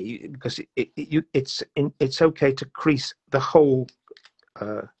the way because it's okay to crease the whole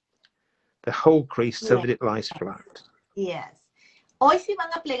crease so that it lies flat. Yes. Hoy sí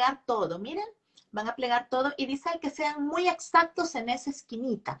van a plegar todo, miren. Van a plegar todo y dice que sean muy exactos en esa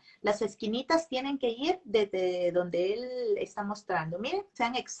esquinita. Las esquinitas tienen que ir desde donde él está mostrando. Miren,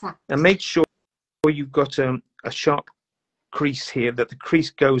 sean exactos. And make sure you've got a sharp crease here, that the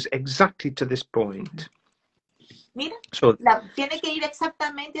crease goes exactly to this point. Mira, so, tiene que ir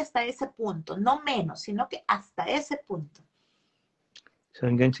exactamente hasta ese punto, no menos, sino que hasta ese punto. So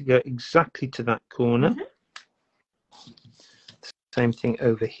I'm going to go exactly to that corner. Same thing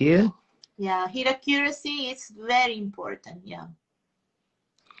over here. Yeah, here accuracy is very important, yeah.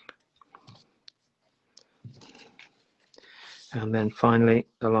 And then finally,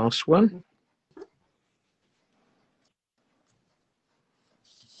 the last one.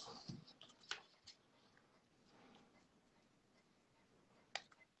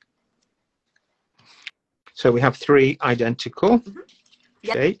 So we have 3 identical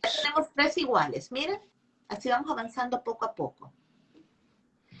shapes. Ya tenemos 3 iguales, miren. Así vamos avanzando poco a poco.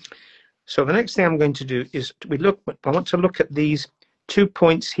 So the next thing I'm going to do is I want to look at these 2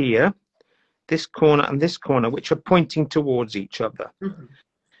 points here, this corner and this corner, which are pointing towards each other.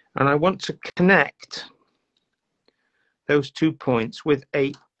 And I want to connect those 2 points with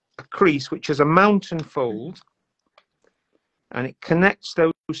a crease, which is a mountain fold. And it connects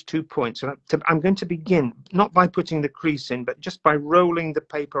those 2 points. And I'm going to begin, not by putting the crease in, but just by rolling the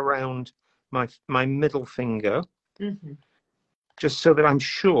paper around my middle finger. Just so that I'm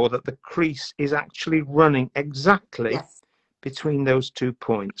sure that the crease is actually running exactly between those 2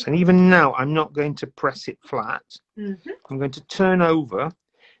 points. And even now, I'm not going to press it flat. I'm going to turn over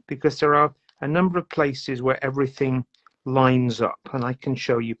because there are a number of places where everything lines up. And I can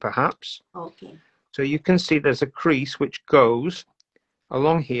show you perhaps. Okay. So you can see there's a crease which goes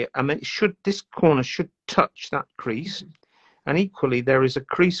along here. And then this corner should touch that crease. And equally, there is a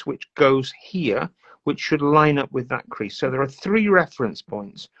crease which goes here, which should line up with that crease. So there are 3 reference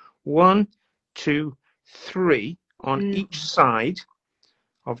points, 1, 2, 3 on each side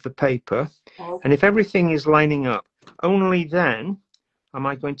of the paper. And if everything is lining up, only then am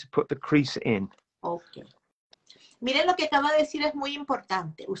I going to put the crease in. Okay. Miren, lo que acaba de decir es muy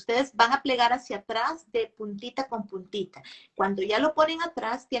importante. Ustedes van a plegar hacia atrás de puntita con puntita. Cuando ya lo ponen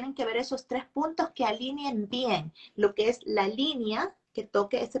atrás, tienen que ver esos 3 puntos que alineen bien lo que es la línea que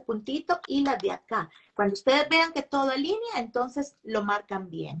toque ese puntito y la de acá. Cuando ustedes vean que todo alinea, entonces lo marcan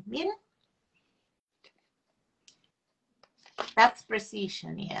bien. Miren. That's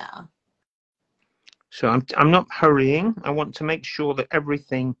precision, yeah. So I'm not hurrying. I want to make sure that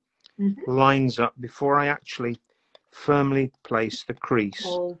everything lines up before I actually firmly place the crease,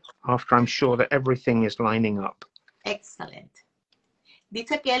 after I'm sure that everything is lining up. Excellent.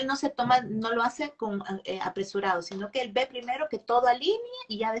 Dice que él no lo hace apresurado, sino que él ve primero que todo alinee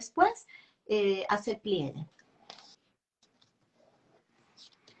y ya después hace el pliegue.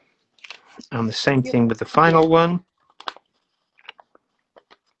 And the same thing with the final one.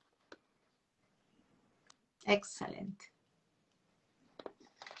 Excellent.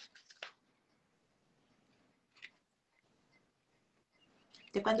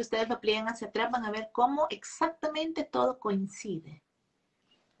 Que cuando ustedes lo plieguen hacia atrás van a ver cómo exactamente todo coincide.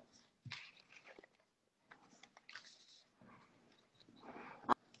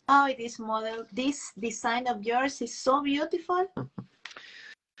 Oh, this design of yours is so beautiful.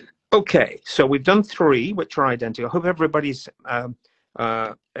 Okay, so we've done 3, which are identical. I hope everybody's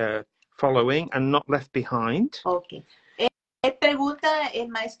following and not left behind. Okay. Él pregunta el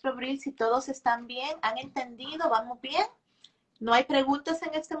maestro Brill si todos están bien, han entendido, vamos bien. No hay preguntas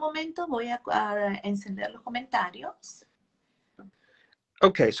en este momento. Voy a encender los comentarios.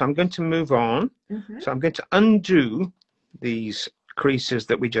 Okay, so I'm going to move on. So I'm going to undo these creases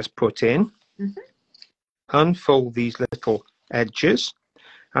that we just put in, unfold these little edges,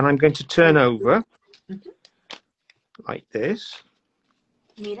 and I'm going to turn over like this.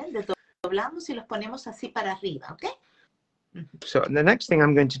 Miren, doblamos y los ponemos así para arriba, ¿ok? So the next thing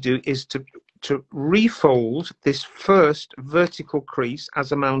I'm going to do is to refold this first vertical crease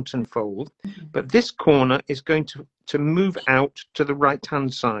as a mountain fold, but this corner is going to move out to the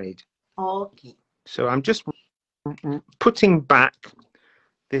right-hand side. Okay. So I'm just putting back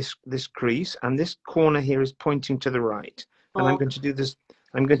this crease, and this corner here is pointing to the right. And I'm going to do this.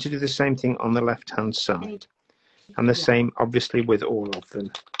 I'm going to do the same thing on the left-hand side, and the same, obviously, with all of them.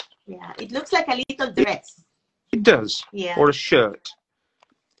 Yeah, it looks like a little dress. It does. Yeah. Or a shirt.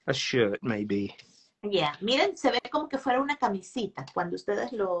 A shirt, maybe. Yeah. Miren, se ve como que fuera una camisita. Cuando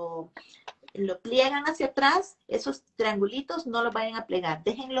ustedes lo pliegan hacia atrás, esos triangulitos no los vayan a plegar.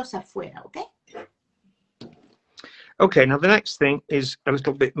 Déjenlos afuera, ¿ok? Okay, now the next thing is a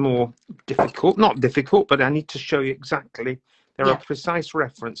little bit more difficult. Not difficult, but I need to show you exactly. There are precise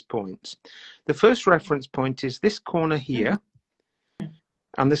reference points. The first reference point is this corner here.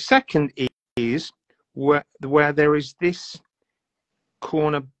 And the second is where there is this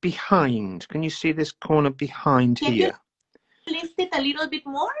corner behind. Can you see this corner behind here? Can you lift it a little bit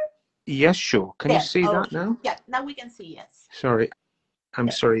more? Yes, sure. Can you see that now? Yeah, now we can see, yes. Sorry. I'm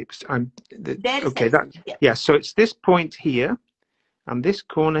sorry. Okay, so it's this point here and this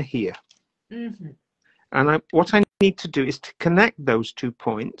corner here. And what I need to do is to connect those 2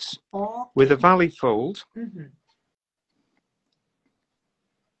 points with a valley fold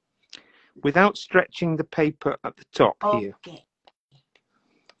without stretching the paper at the top here.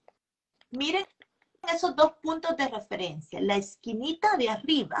 Miren esos 2 puntos de referencia. La esquinita de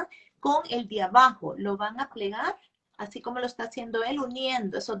arriba con el de abajo. Lo van a plegar, así como lo está haciendo él,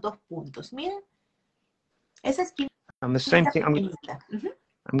 uniendo esos 2 puntos. Miren. Esa esquinita. And the same thing, I'm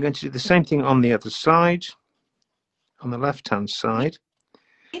going to do the same thing on the other side, on the left-hand side.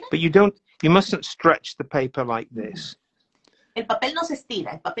 But you mustn't stretch the paper like this. El papel no se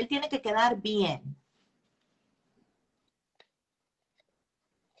estira, el papel tiene que quedar bien.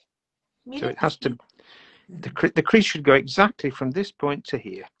 So it has to, the crease should go exactly from this point to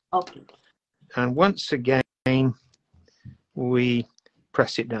here. Okay. And once again, we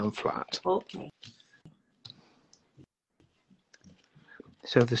press it down flat. Okay.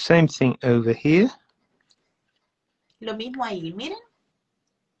 So the same thing over here. Lo mismo ahí, miren.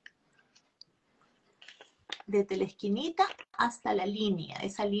 Desde la esquinita hasta la línea,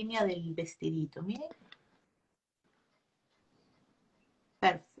 esa línea del vestidito, miren.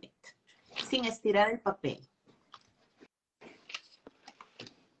 Perfecto. Sin estirar el papel.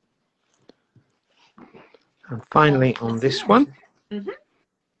 And finally on this one,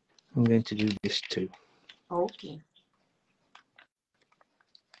 I'm going to do this too. Okay.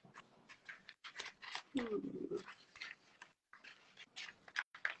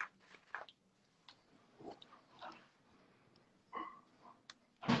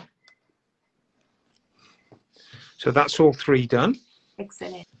 So that's all 3 done.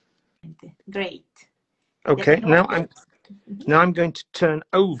 Excellent. Great. Okay, now I'm going to turn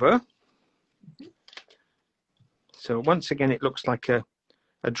over. So once again, it looks like a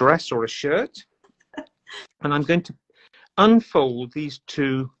dress or a shirt. And I'm going to unfold these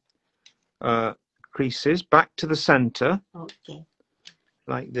 2 creases back to the center. Okay.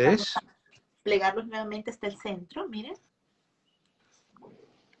 Like this. Plegarlos nuevamente hasta el centro, miren.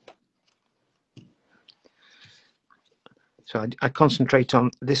 So I concentrate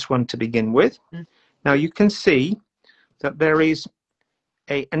on this one to begin with. Now you can see that there is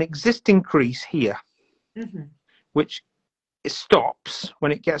an existing crease here, which stops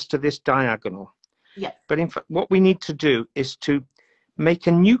when it gets to this diagonal. Yeah. But in fact, what we need to do is to make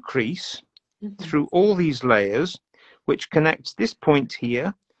a new crease through all these layers, which connects this point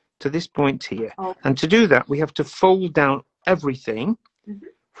here to this point here. Okay. And to do that, we have to fold down everything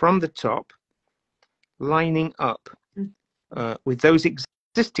from the top, lining up with those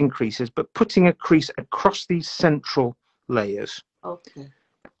existing creases, but putting a crease across these central layers. Okay.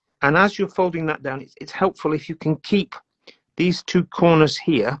 And as you're folding that down, it's helpful if you can keep these 2 corners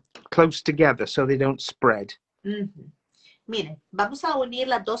here close together so they don't spread. Miren, vamos a unir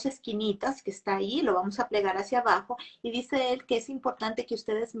las 2 esquinitas que está ahí, lo vamos a plegar hacia abajo y dice él que es importante que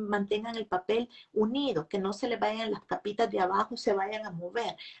ustedes mantengan el papel unido, que no se le vayan las capitas de abajo, se vayan a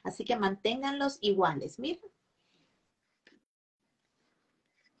mover. Así que manténganlos iguales, miren.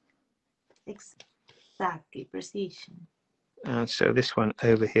 Exactly, precision. And so this one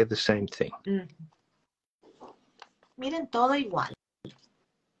over here, the same thing. Miren, todo igual.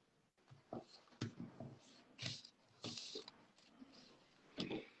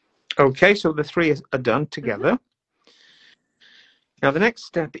 Okay, so the three are done together. Now the next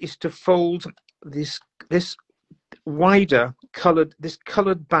step is to fold this wider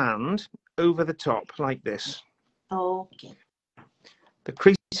colored band over the top like this. Okay. The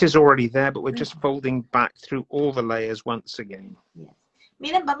crease is already there, but we're just folding back through all the layers once again. Yes.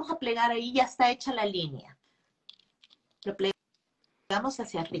 Miren, vamos a plegar ahí, ya está hecha la línea. Lo plegamos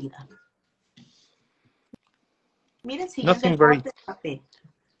hacia arriba. Miren, siguiendo el corte de papel.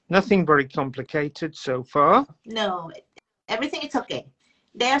 Nothing very complicated so far. No, everything is okay.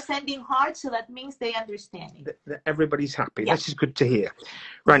 They are sending hearts, so that means they understand it. Everybody's happy. Yeah. This is good to hear.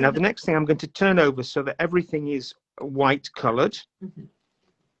 Right, now the next thing I'm going to turn over so that everything is white colored.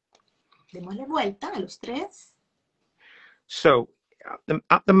 Démosle vuelta a los tres. So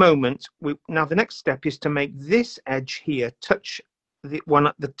at the moment, now the next step is to make this edge here touch the one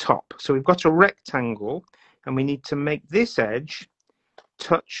at the top. So we've got a rectangle and we need to make this edge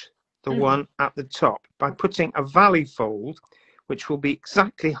touch the one at the top by putting a valley fold, which will be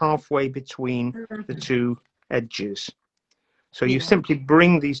exactly halfway between the two edges. So you simply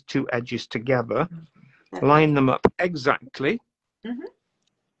bring these two edges together, line them up exactly,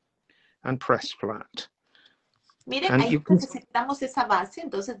 and press flat. Miren, ahí necesitamos esa base,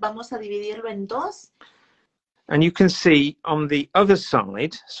 entonces vamos a dividirlo en dos. And you can see on the other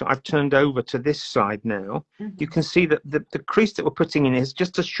side, so I've turned over to this side now, you can see that the crease that we're putting in is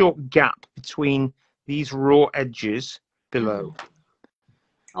just a short gap between these raw edges below.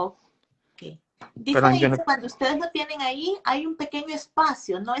 Okay. Dice cuando ustedes lo tienen ahí, hay un pequeño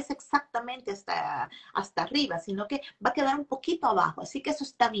espacio, no es exactamente hasta arriba, sino que va a quedar un poquito abajo, así que eso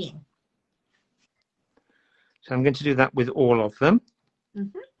está bien. So I'm going to do that with all of them.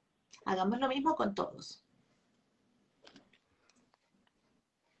 Hagamos lo mismo con todos.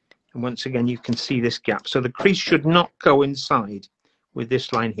 And once again, you can see this gap. So the crease should not go inside with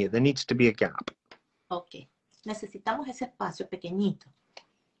this line here. There needs to be a gap. Okay. Necesitamos ese espacio pequeñito.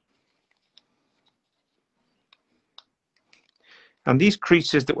 And these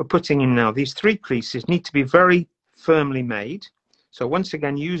creases that we're putting in now, these three creases need to be very firmly made. So once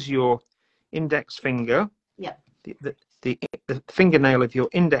again, use your index finger, the fingernail of your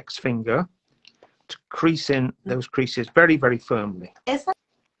index finger to crease in those creases very, very firmly. Esas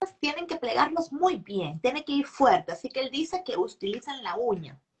tienen que plegarlos muy bien, tiene que ir fuerte, así que él dice que utilizan la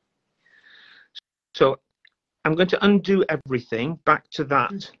uña. So I'm going to undo everything back to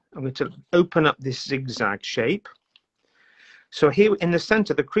that. I'm going to open up this zigzag shape. So here in the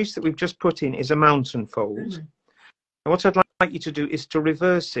center, the crease that we've just put in is a mountain fold. And what I'd like you to do is to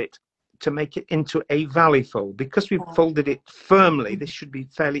reverse it to make it into a valley fold. Because we've folded it firmly, this should be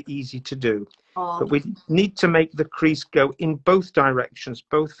fairly easy to do. But we need to make the crease go in both directions,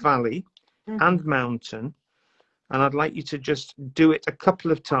 both valley and mountain. And I'd like you to just do it a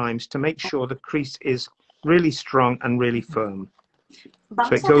couple of times to make sure the crease is really strong and really firm.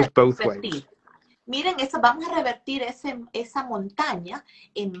 So it goes both ways. Miren, vamos a revertir esa montaña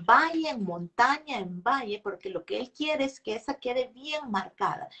en valle, en valle, porque lo que él quiere es que esa quede bien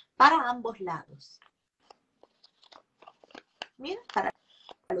marcada para ambos lados. Miren, para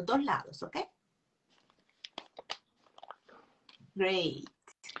los dos lados, ¿ok? Great.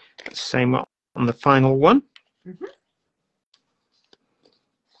 Same on the final one.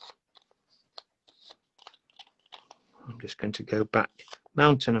 I'm just going to go back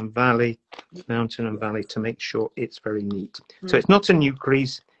mountain and valley to make sure it's very neat. So it's not a new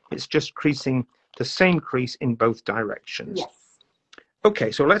crease, it's just creasing the same crease in both directions. Yes.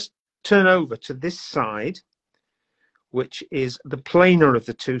 Okay, so let's turn over to this side, which is the plainer of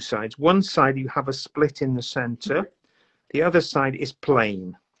the two sides. One side you have a split in the center, the other side is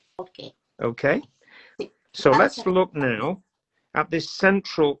plain. Okay. Okay, so let's look now at this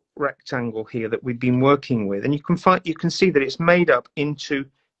central rectangle here that we've been working with, and you can see that it's made up into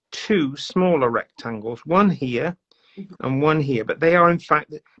two smaller rectangles, one here and one here, but they are in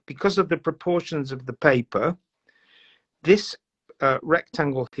fact, because of the proportions of the paper, this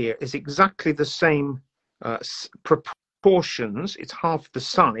rectangle here is exactly the same proportions. It's half the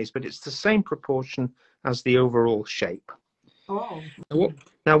size, but it's the same proportion as the overall shape.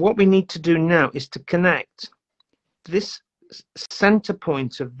 Now what we need to do now is to connect this center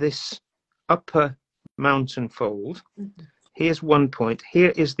point of this upper mountain fold. Here's one point,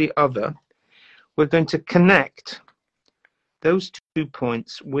 here is the other. We're going to connect those 2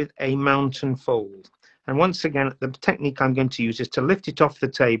 points with a mountain fold. And once again, the technique I'm going to use is to lift it off the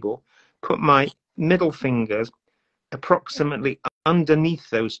table, put my middle fingers approximately underneath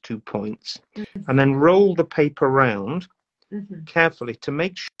those 2 points, and then roll the paper round carefully to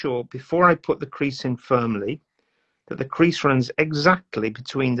make sure, before I put the crease in firmly, that the crease runs exactly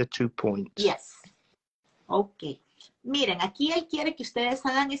between the 2 points. Yes. Ok. Miren, aquí él quiere que ustedes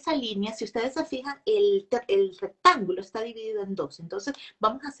hagan esa línea. Si ustedes se fijan, el rectángulo está dividido en dos. Entonces,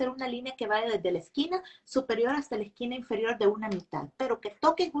 vamos a hacer una línea que vaya desde la esquina superior hasta la esquina inferior de una mitad, pero que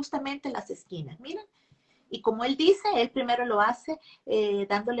toque justamente las esquinas. Miren. Y como él dice, él primero lo hace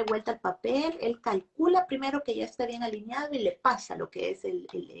dándole vuelta al papel. Él calcula primero que ya esté bien alineado y le pasa lo que es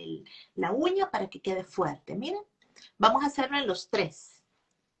la uña para que quede fuerte. Miren, vamos a hacerlo en los tres.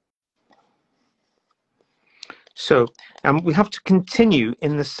 So we have to continue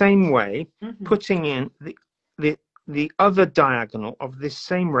in the same way, putting in the other diagonal of this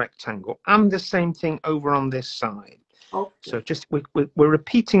same rectangle and the same thing over on this side. Okay. So just we're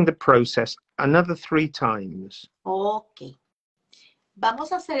repeating the process another 3 times. Ok.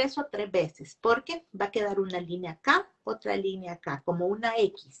 Vamos a hacer eso 3 veces porque va a quedar una línea acá, otra línea acá, como una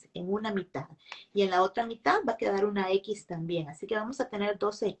X en una mitad. Y en la otra mitad va a quedar una X también. Así que vamos a tener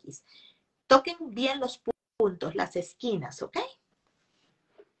 2 X. Toquen bien los puntos, las esquinas, ¿ok? I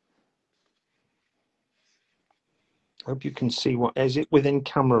hope you can see is it within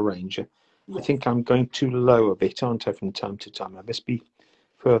camera range? Yes. I think I'm going too low a bit, aren't I, from time to time? I must be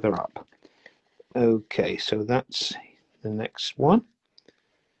further up. Okay, so that's the next one.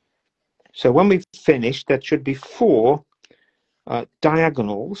 So when we've finished, there should be 4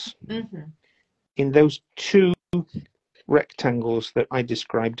 diagonals in those 2 rectangles that I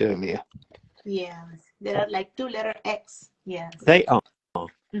described earlier. Yes, there are like 2 letter X. Yes. They are.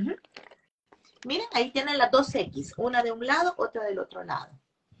 Miren, ahí tienen las 2 X, una de un lado, otra del otro lado.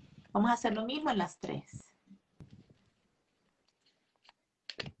 Vamos a hacer lo mismo en las 3.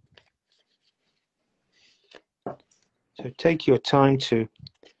 So take your time to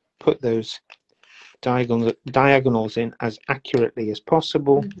put those diagonals in as accurately as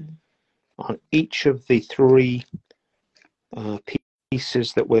possible on each of the 3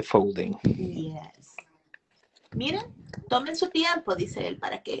 pieces that we're folding. Yes. Miren, tomen su tiempo, dice él,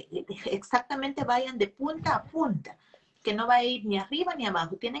 para que exactamente vayan de punta a punta. Que no va a ir ni arriba ni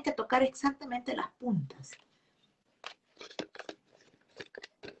abajo. Tienen que tocar exactamente las puntas.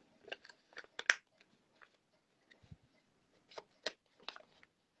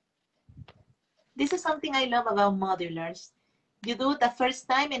 This is something I love about modulars. You do it the first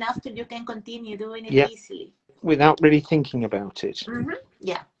time and after you can continue doing it easily. Without really thinking about it.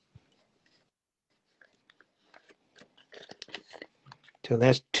 Yeah. So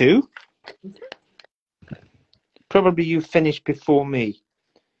there's 2. Probably you finished before me.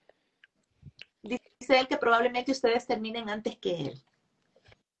 Dice él que probablemente ustedes terminen antes que él.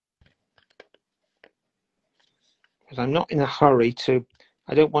 Because I'm not in a hurry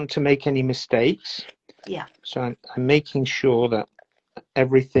I don't want to make any mistakes. Yeah. So I'm making sure that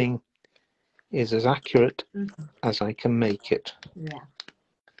everything is as accurate as I can make it. Yeah.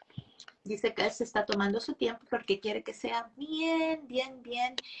 Dice que él se está tomando su tiempo porque quiere que sea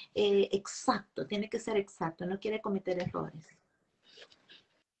bien exacto. Tiene que ser exacto, no quiere cometer errores.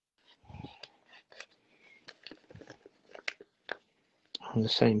 And the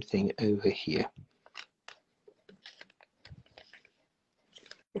same thing over here.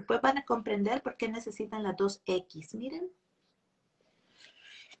 Después van a comprender por qué necesitan las 2 X. Miren.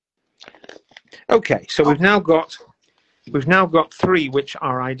 Okay, so we've now got 3 which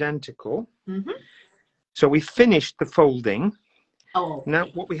are identical. So we finished the folding. Now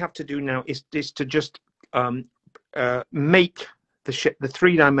what we have to do now is to just make the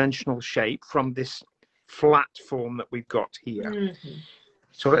 3-dimensional shape from this flat form that we've got here.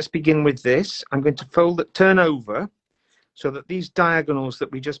 So let's begin with this. I'm going to turn over so that these diagonals that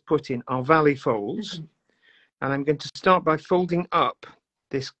we just put in are valley folds. And I'm going to start by folding up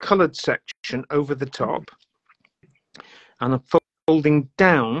this colored section over the top. And I'm folding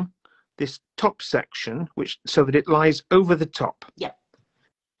down this top section, so that it lies over the top. Yeah.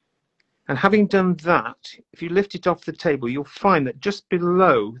 And having done that, if you lift it off the table, you'll find that just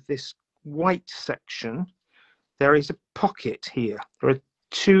below this white section, there is a pocket here. There are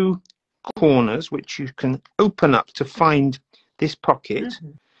 2 corners which you can open up to find this pocket,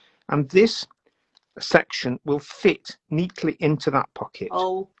 and this section will fit neatly into that pocket.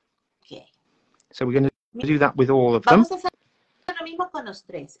 Okay. So we're going to do that with all of them. Vamos a hacer lo mismo con los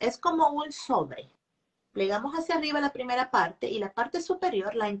 3. Es como un sobre. Plegamos hacia arriba la primera parte y la parte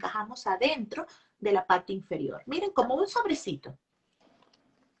superior la encajamos adentro de la parte inferior. Miren, como un sobrecito.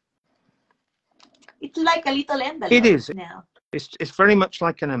 It's like a little envelope. It is. Now. It's very much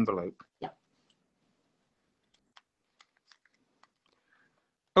like an envelope. Yeah.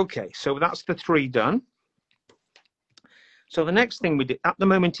 Okay, so that's the 3 done. So the next thing we did, at the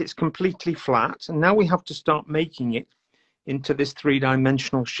moment it's completely flat, and now we have to start making it into this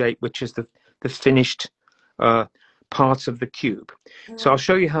 3-dimensional shape, which is the finished part of the cube. So I'll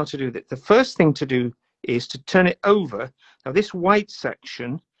show you how to do that. The first thing to do is to turn it over. Now this white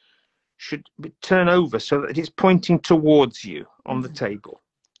section should turn over so that it's pointing towards you on the table.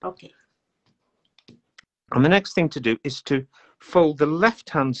 Okay. And the next thing to do is to fold the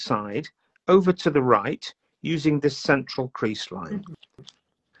left-hand side over to the right using this central crease line,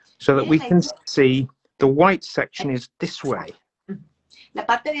 so that we can see the white section is this way. La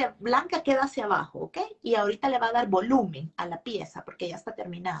parte blanca queda hacia abajo, ¿ok? Y ahorita le va a dar volumen a la pieza porque ya está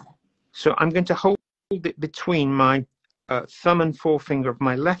terminada. So I'm going to hold it between my thumb and forefinger of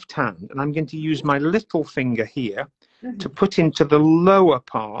my left hand, and I'm going to use my little finger here to put into the lower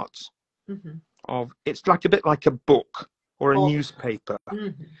part of, it's like a bit like a book or a newspaper.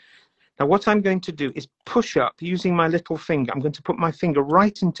 Now what I'm going to do is push up using my little finger. I'm going to put my finger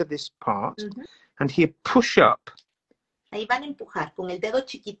right into this part and here push up. Ahí van a empujar con el dedo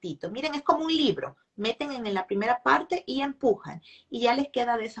chiquitito. Miren, es como un libro. Meten en la primera parte y empujan. Y ya les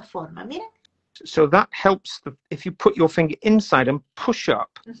queda de esa forma. Miren. So that helps, if you put your finger inside and push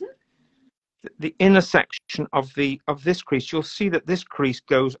up the inner section of this crease, you'll see that this crease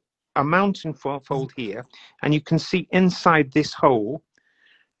goes a mountain fold here, and you can see inside this hole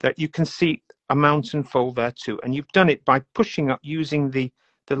that you can see a mountain fold there too. And you've done it by pushing up using the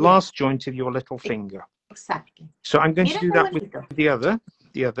last joint of your little finger. Exactly. So I'm going to do that with the others.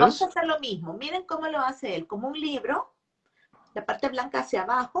 Vamos a hacer lo mismo. Miren cómo lo hace él, como un libro, la parte blanca hacia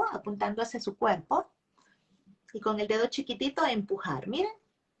abajo, apuntando hacia su cuerpo, y con el dedo chiquitito empujar, miren.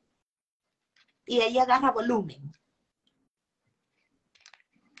 Y ahí agarra volumen.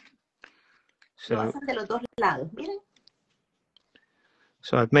 So, lo hacen de los dos lados, miren.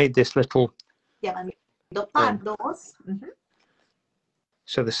 So I've made this little... Ya van dos.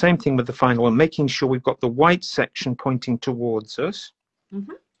 So the same thing with the final one, making sure we've got the white section pointing towards us.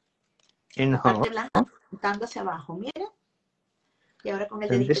 In half. Hacia abajo, miren. Y ahora con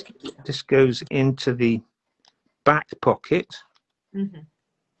el And dedito chiquito. this goes into the back pocket.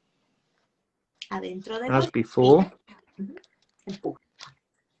 Adentro de as before.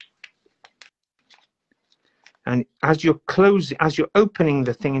 And as you're opening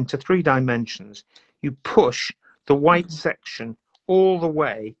the thing into 3 dimensions, you push the white section all the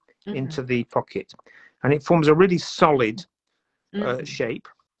way into the pocket, and it forms a really solid shape.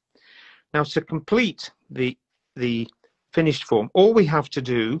 Now, to complete the finished form, all we have to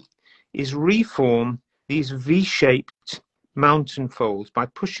do is reform these V-shaped mountain folds by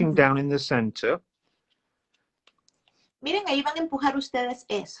pushing down in the center. Miren, ahí van a empujar ustedes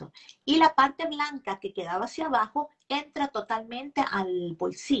eso. Y la parte blanca que quedaba hacia abajo entra totalmente al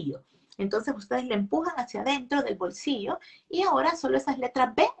bolsillo. Entonces ustedes le empujan hacia adentro del bolsillo y ahora solo esas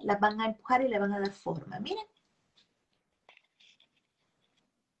letras B las van a empujar y le van a dar forma. Miren.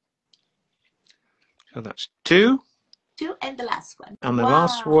 So that's 2. 2 and the last one. And the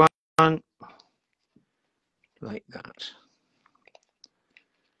last one, like that.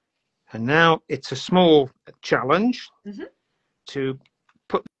 And now it's a small challenge to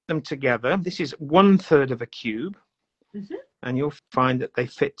put them together. This is 1/3 of a cube. And you'll find that they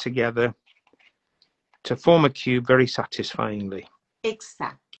fit together to form a cube very satisfyingly.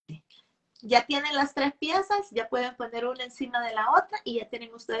 Exacto. Ya tienen las 3 piezas, ya pueden poner una encima de la otra y ya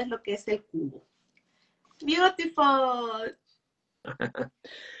tienen ustedes lo que es el cubo. Beautiful.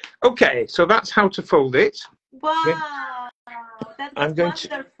 Okay, so that's how to fold it. Wow, that's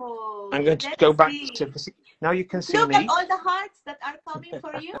wonderful. I'm going to go back to this. Now you can see Look me. at all the hearts that are coming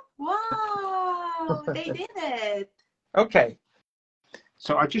for you. Wow, they did it. Okay,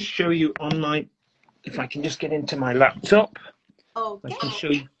 so I'll just show you on my, if I can just get into my laptop.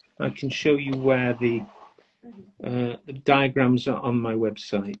 Okay. I can show you where the diagrams are on my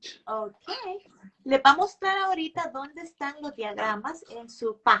website. Okay. Les va a mostrar ahorita dónde están los diagramas en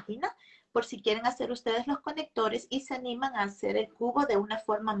su página, por si quieren hacer ustedes los conectores y se animan a hacer el cubo de una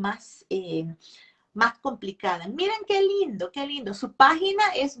forma más complicada. Miren qué lindo, qué lindo. Su página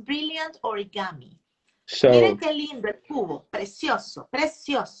es Brilliant Origami. So, miren qué lindo el cubo, precioso,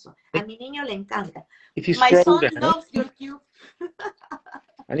 precioso. A mi niño le encanta. If you My scroll son down, loves your cube.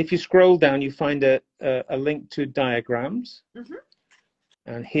 and if you scroll down, you find a link to diagrams.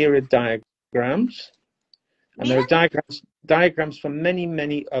 And here are diagrams. And there are diagrams for many,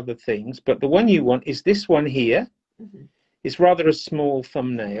 many other things. But the one you want is this one here. It's rather a small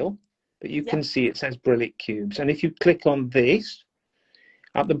thumbnail, but you can see it says Brillik Cubes. And if you click on this,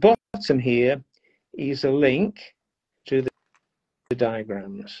 at the bottom here is a link to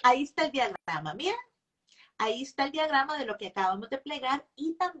diagrams. Ahí está el diagrama, miren. Ahí está el diagrama de lo que acabamos de plegar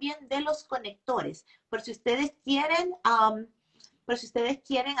y también de los conectores. Por si ustedes quieren,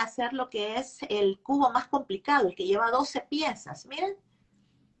 hacer lo que es el cubo más complicado, el que lleva 12 piezas. Miren.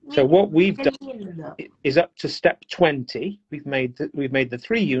 So what we've Qué done lindo. is up to step 20. We've made the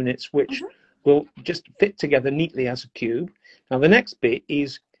 3 units which will just fit together neatly as a cube. Now the next bit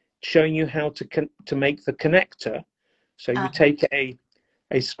is showing you how to make the connector. So you take a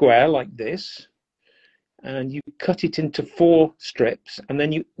square like this, and you cut it into 4 strips, and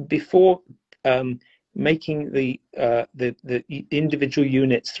then you, before making the individual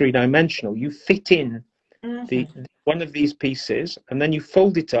units 3-dimensional, you fit in one of these pieces, and then you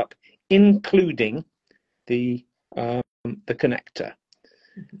fold it up, including the connector,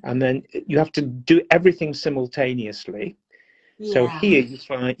 and then you have to do everything simultaneously. Yeah. So here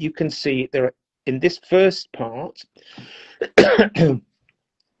you can see there are, in this first part,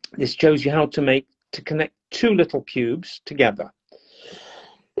 this shows you how to connect 2 little cubes together.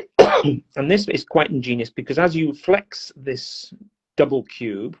 And this is quite ingenious because as you flex this double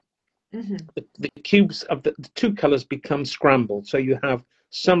cube, the cubes of the 2 colors become scrambled. So you have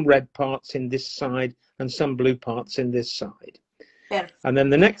some red parts in this side and some blue parts in this side. Yes. And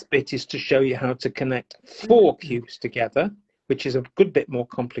then the next bit is to show you how to connect 4 cubes together, which is a good bit more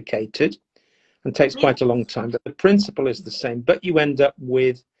complicated and takes quite a long time. But the principle is the same, but you end up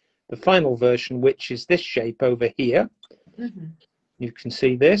with the final version, which is this shape over here. You can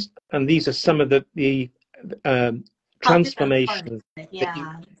see this, and these are some of the transformations that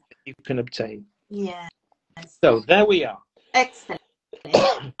you can obtain. Yes. So there we are. Excellent.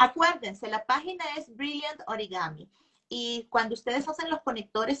 Acuérdense, la página es Brilliant Origami. Y cuando ustedes hacen los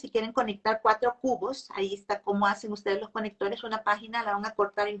conectores, si quieren conectar 4 cubos, ahí está cómo hacen ustedes los conectores. Una página la van a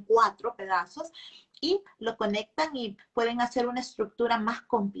cortar en 4 pedazos y lo conectan y pueden hacer una estructura más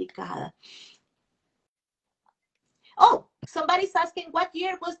complicada. Oh, somebody's asking, what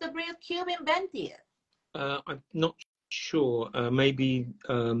year was the Brill Cube invented? I'm not sure. Maybe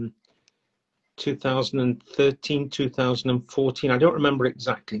 2013, 2014. I don't remember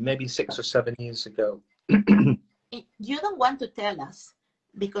exactly. Maybe 6 or 7 years ago. You don't want to tell us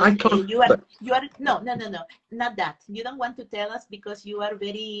because you are no, not that. You don't want to tell us because you are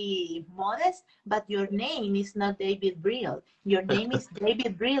very modest, but your name is not David Brill. Your name is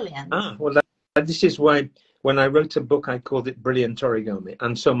David Brilliant. Well, this is why when I wrote a book, I called it Brilliant Origami,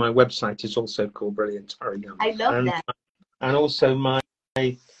 and so my website is also called Brilliant Origami. I love that. And also my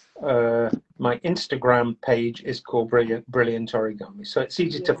Instagram page is called Brilliant Origami, so it's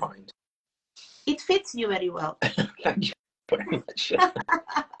easy to find. It fits you very well. Thank you very much.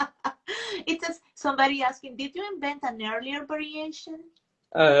 It says, somebody asking, did you invent an earlier variation?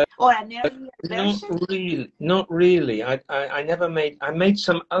 Or an earlier version? Not really. I never made, I made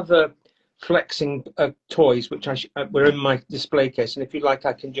some other flexing toys, which were in my display case. And if you like,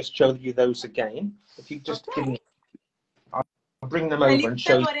 I can just show you those again. If you just give me, I'll bring them over and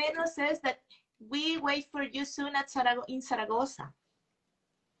show you. Moreno says that we wait for you soon at in Zaragoza.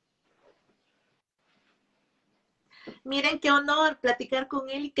 Miren qué honor platicar con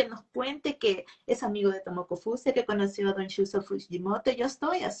él y que nos cuente que es amigo de Tomoko Fuse, que conoció a Don Shuso Fujimoto. Yo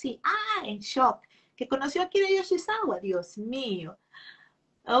estoy así, en shock. Que conoció a Akira Yoshizawa, Dios mío.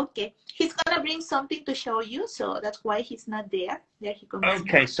 Okay, he's gonna bring something to show you, so that's why he's not there. There he comes.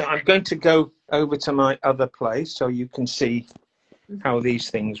 Okay, so I'm going to go over to my other place so you can see how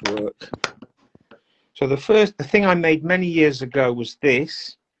these things work. So the thing I made many years ago was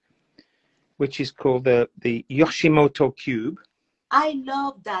this, which is called the Yoshimoto Cube. I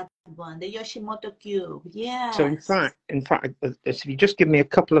love that one, the Yoshimoto Cube. Yeah. So in fact, if you just give me a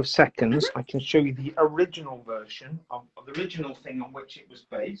couple of seconds, I can show you the original version of the original thing on which it was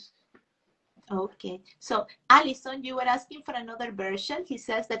based. Okay. So Allison, you were asking for another version. He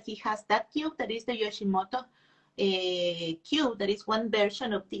says that he has that cube that is the Yoshimoto cube. That is one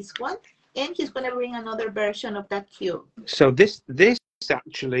version of this one, and he's going to bring another version of that cube. So this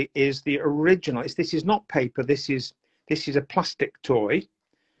actually is the original. This is not paper. This is a plastic toy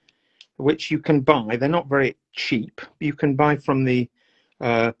which you can buy. They're not very cheap. You can buy from the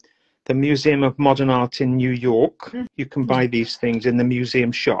Museum of Modern Art in New York. You can buy these things in the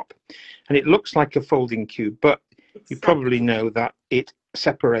museum shop, and it looks like a folding cube, but you probably know that it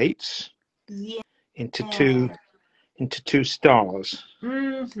separates into two stars.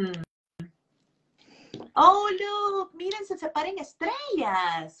 Oh, look, miren, se separan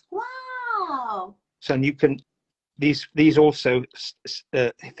estrellas. Wow. So you can, these also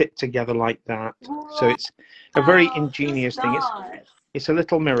fit together like that. So it's a very ingenious thing. It's a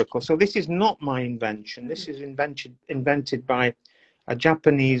little miracle. So this is not my invention. This is invented by a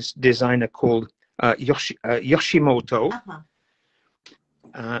Japanese designer called Yoshimoto.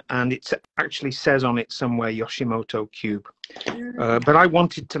 And it actually says on it somewhere Yoshimoto Cube. But I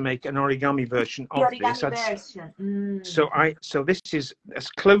wanted to make an origami version of this. So this is as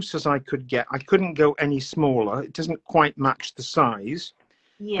close as I could get. I couldn't go any smaller. It doesn't quite match the size,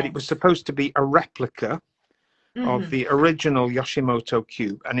 but it was supposed to be a replica of the original Yoshimoto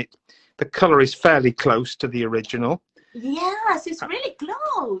Cube, and the color is fairly close to the original. Yes, it's really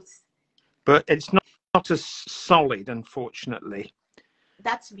close. But it's not as solid, unfortunately.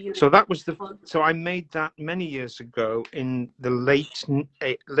 That's beautiful. So that was so I made that many years ago in the late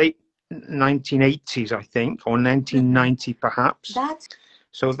 1980s, I think, or 1990 perhaps.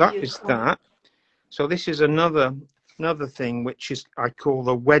 So that is that. So this is another thing, which is I call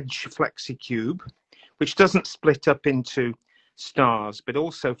the wedge flexi cube, which doesn't split up into stars, but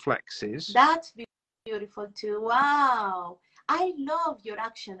also flexes. That's beautiful too. Wow, I love your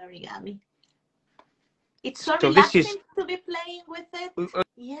action origami. It's so relaxing to be playing with it.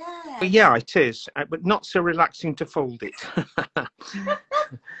 Yeah, it is, but not so relaxing to fold it.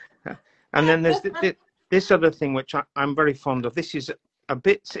 And then there's this other thing which I'm very fond of. This is a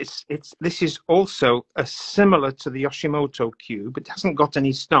bit. This is also similar to the Yoshimoto Cube. It hasn't got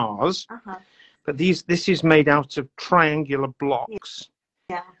any stars, but this is made out of triangular blocks,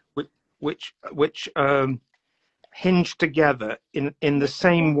 which hinge together in the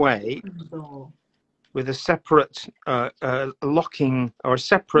same way, with a separate locking or a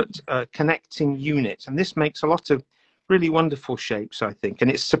separate connecting unit. And this makes a lot of really wonderful shapes, I think.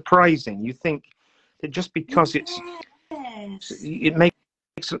 And it's surprising. You think that just because it makes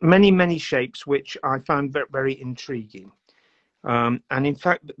many shapes, which I find very, very intriguing. And in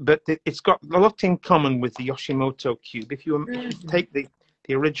fact, but it's got a lot in common with the Yoshimoto Cube. If you take the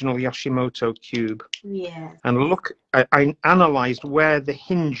original Yoshimoto Cube and look, I analyzed where the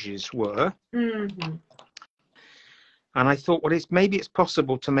hinges were. And I thought, well, maybe it's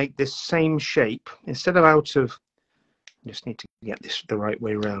possible to make this same shape instead of out of. I just need to get this the right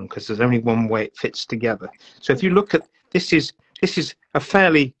way around, because there's only one way it fits together. So if you look at this is a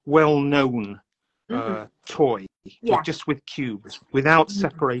fairly well-known toy, just with cubes, without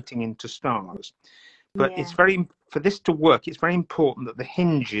separating into stars. But it's for this to work, it's very important that the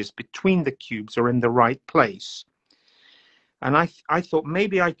hinges between the cubes are in the right place. And I thought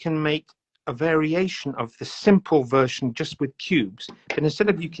maybe I can make a variation of the simple version just with cubes, but instead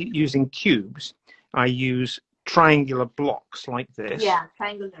of using cubes, I use triangular blocks like this.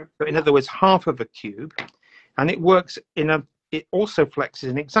 Triangular. So in other words, half of a cube, and it works it also flexes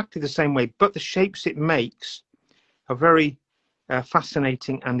in exactly the same way, but the shapes it makes are very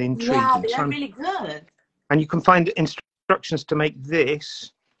fascinating and intriguing. Yeah, they are really good. And you can find instructions to make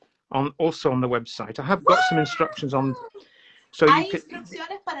this also on the website. I have got some instructions on. Hay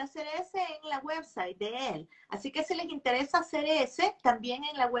instrucciones para hacer ese en la website de él. Así que si les interesa hacer ese, también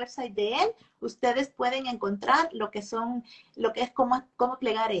en la website de él, ustedes pueden encontrar lo que es cómo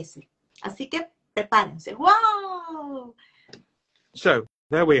plegar ese. Así que prepárense. ¡Wow! So,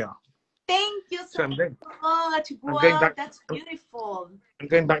 there we are. Thank you so much. Wow, that's beautiful. I'm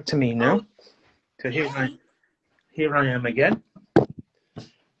going back to me now. So here I am again.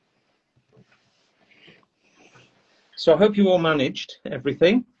 So I hope you all managed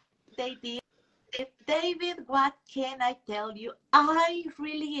everything. They did. David, what can I tell you? I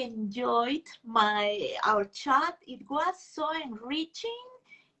really enjoyed our chat. It was so enriching.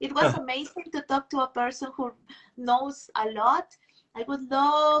 It was amazing to talk to a person who knows a lot. I would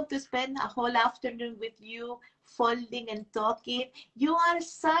love to spend a whole afternoon with you, folding and talking. You are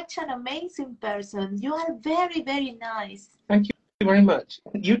such an amazing person. You are very, very nice. Thank you very much.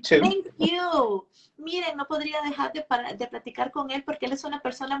 You too. Thank you. Miren, no podría dejar de platicar con él porque él es una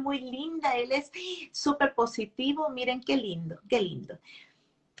persona muy linda. Él es súper positivo. Miren qué lindo, qué lindo.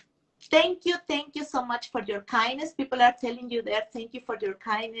 Thank you so much for your kindness. People are telling you there, thank you for your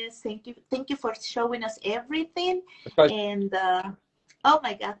kindness. Thank you for showing us everything. And oh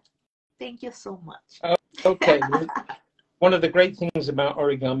my God, thank you so much. Okay. One of the great things about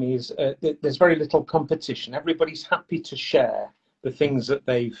origami is there's very little competition. Everybody's happy to share the things that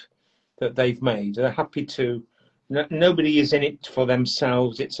they've made. They're happy to. Nobody is in it for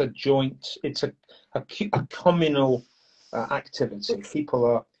themselves. It's a joint. It's a communal activity. People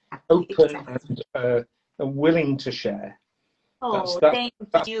are open and willing to share. Oh, thank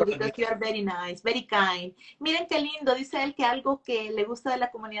you, because you are very nice, very kind. Miren qué lindo, dice él que algo que le gusta de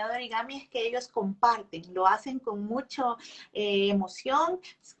la comunidad de origami es que ellos comparten, lo hacen con mucha emoción,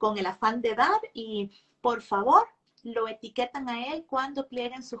 con el afán de dar, y por favor, lo etiquetan a él cuando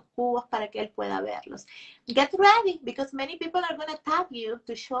plieguen sus cubos para que él pueda verlos. Get ready, because many people are going to tag you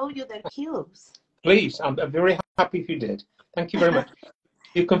to show you their cubes. Please, I'm very happy if you did. Thank you very much.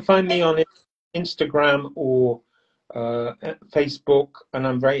 You can find me on Instagram or Facebook, and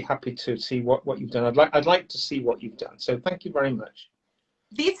I'm very happy to see what you've done. I'd like to see what you've done. So thank you very much.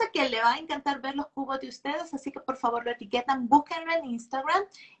 Dice que le va a encantar ver los cubos de ustedes, así que por favor lo etiquetan, búsquenlo en Instagram,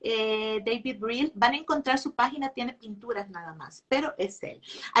 David Brill. Van a encontrar su página, tiene pinturas nada más, pero es él.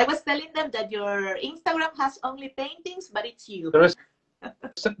 I was telling them that your Instagram has only paintings, but it's you. There's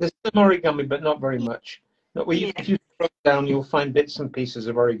some origami, but not very much. If you scroll down, you'll find bits and pieces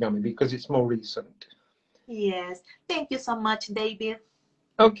of origami because it's more recent. Yes. Thank you so much, David.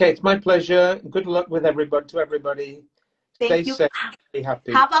 Okay, it's my pleasure. Good luck with everybody. To everybody. Thank Stay you. safe. Stay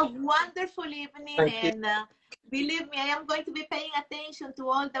happy. Have a wonderful evening. Thank and believe me, I am going to be paying attention to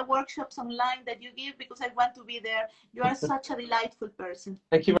all the workshops online that you give because I want to be there. You are such a delightful person.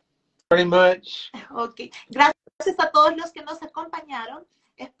 Thank you very much. Okay. Gracias a todos los que nos acompañaron.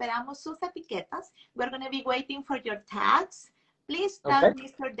 Esperamos sus etiquetas. We're going to be waiting for your tags. Please tag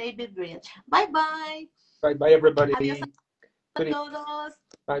Mr. David Brill. Bye-bye. Bye-bye, everybody. Adiós a todos.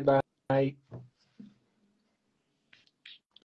 Bye-bye.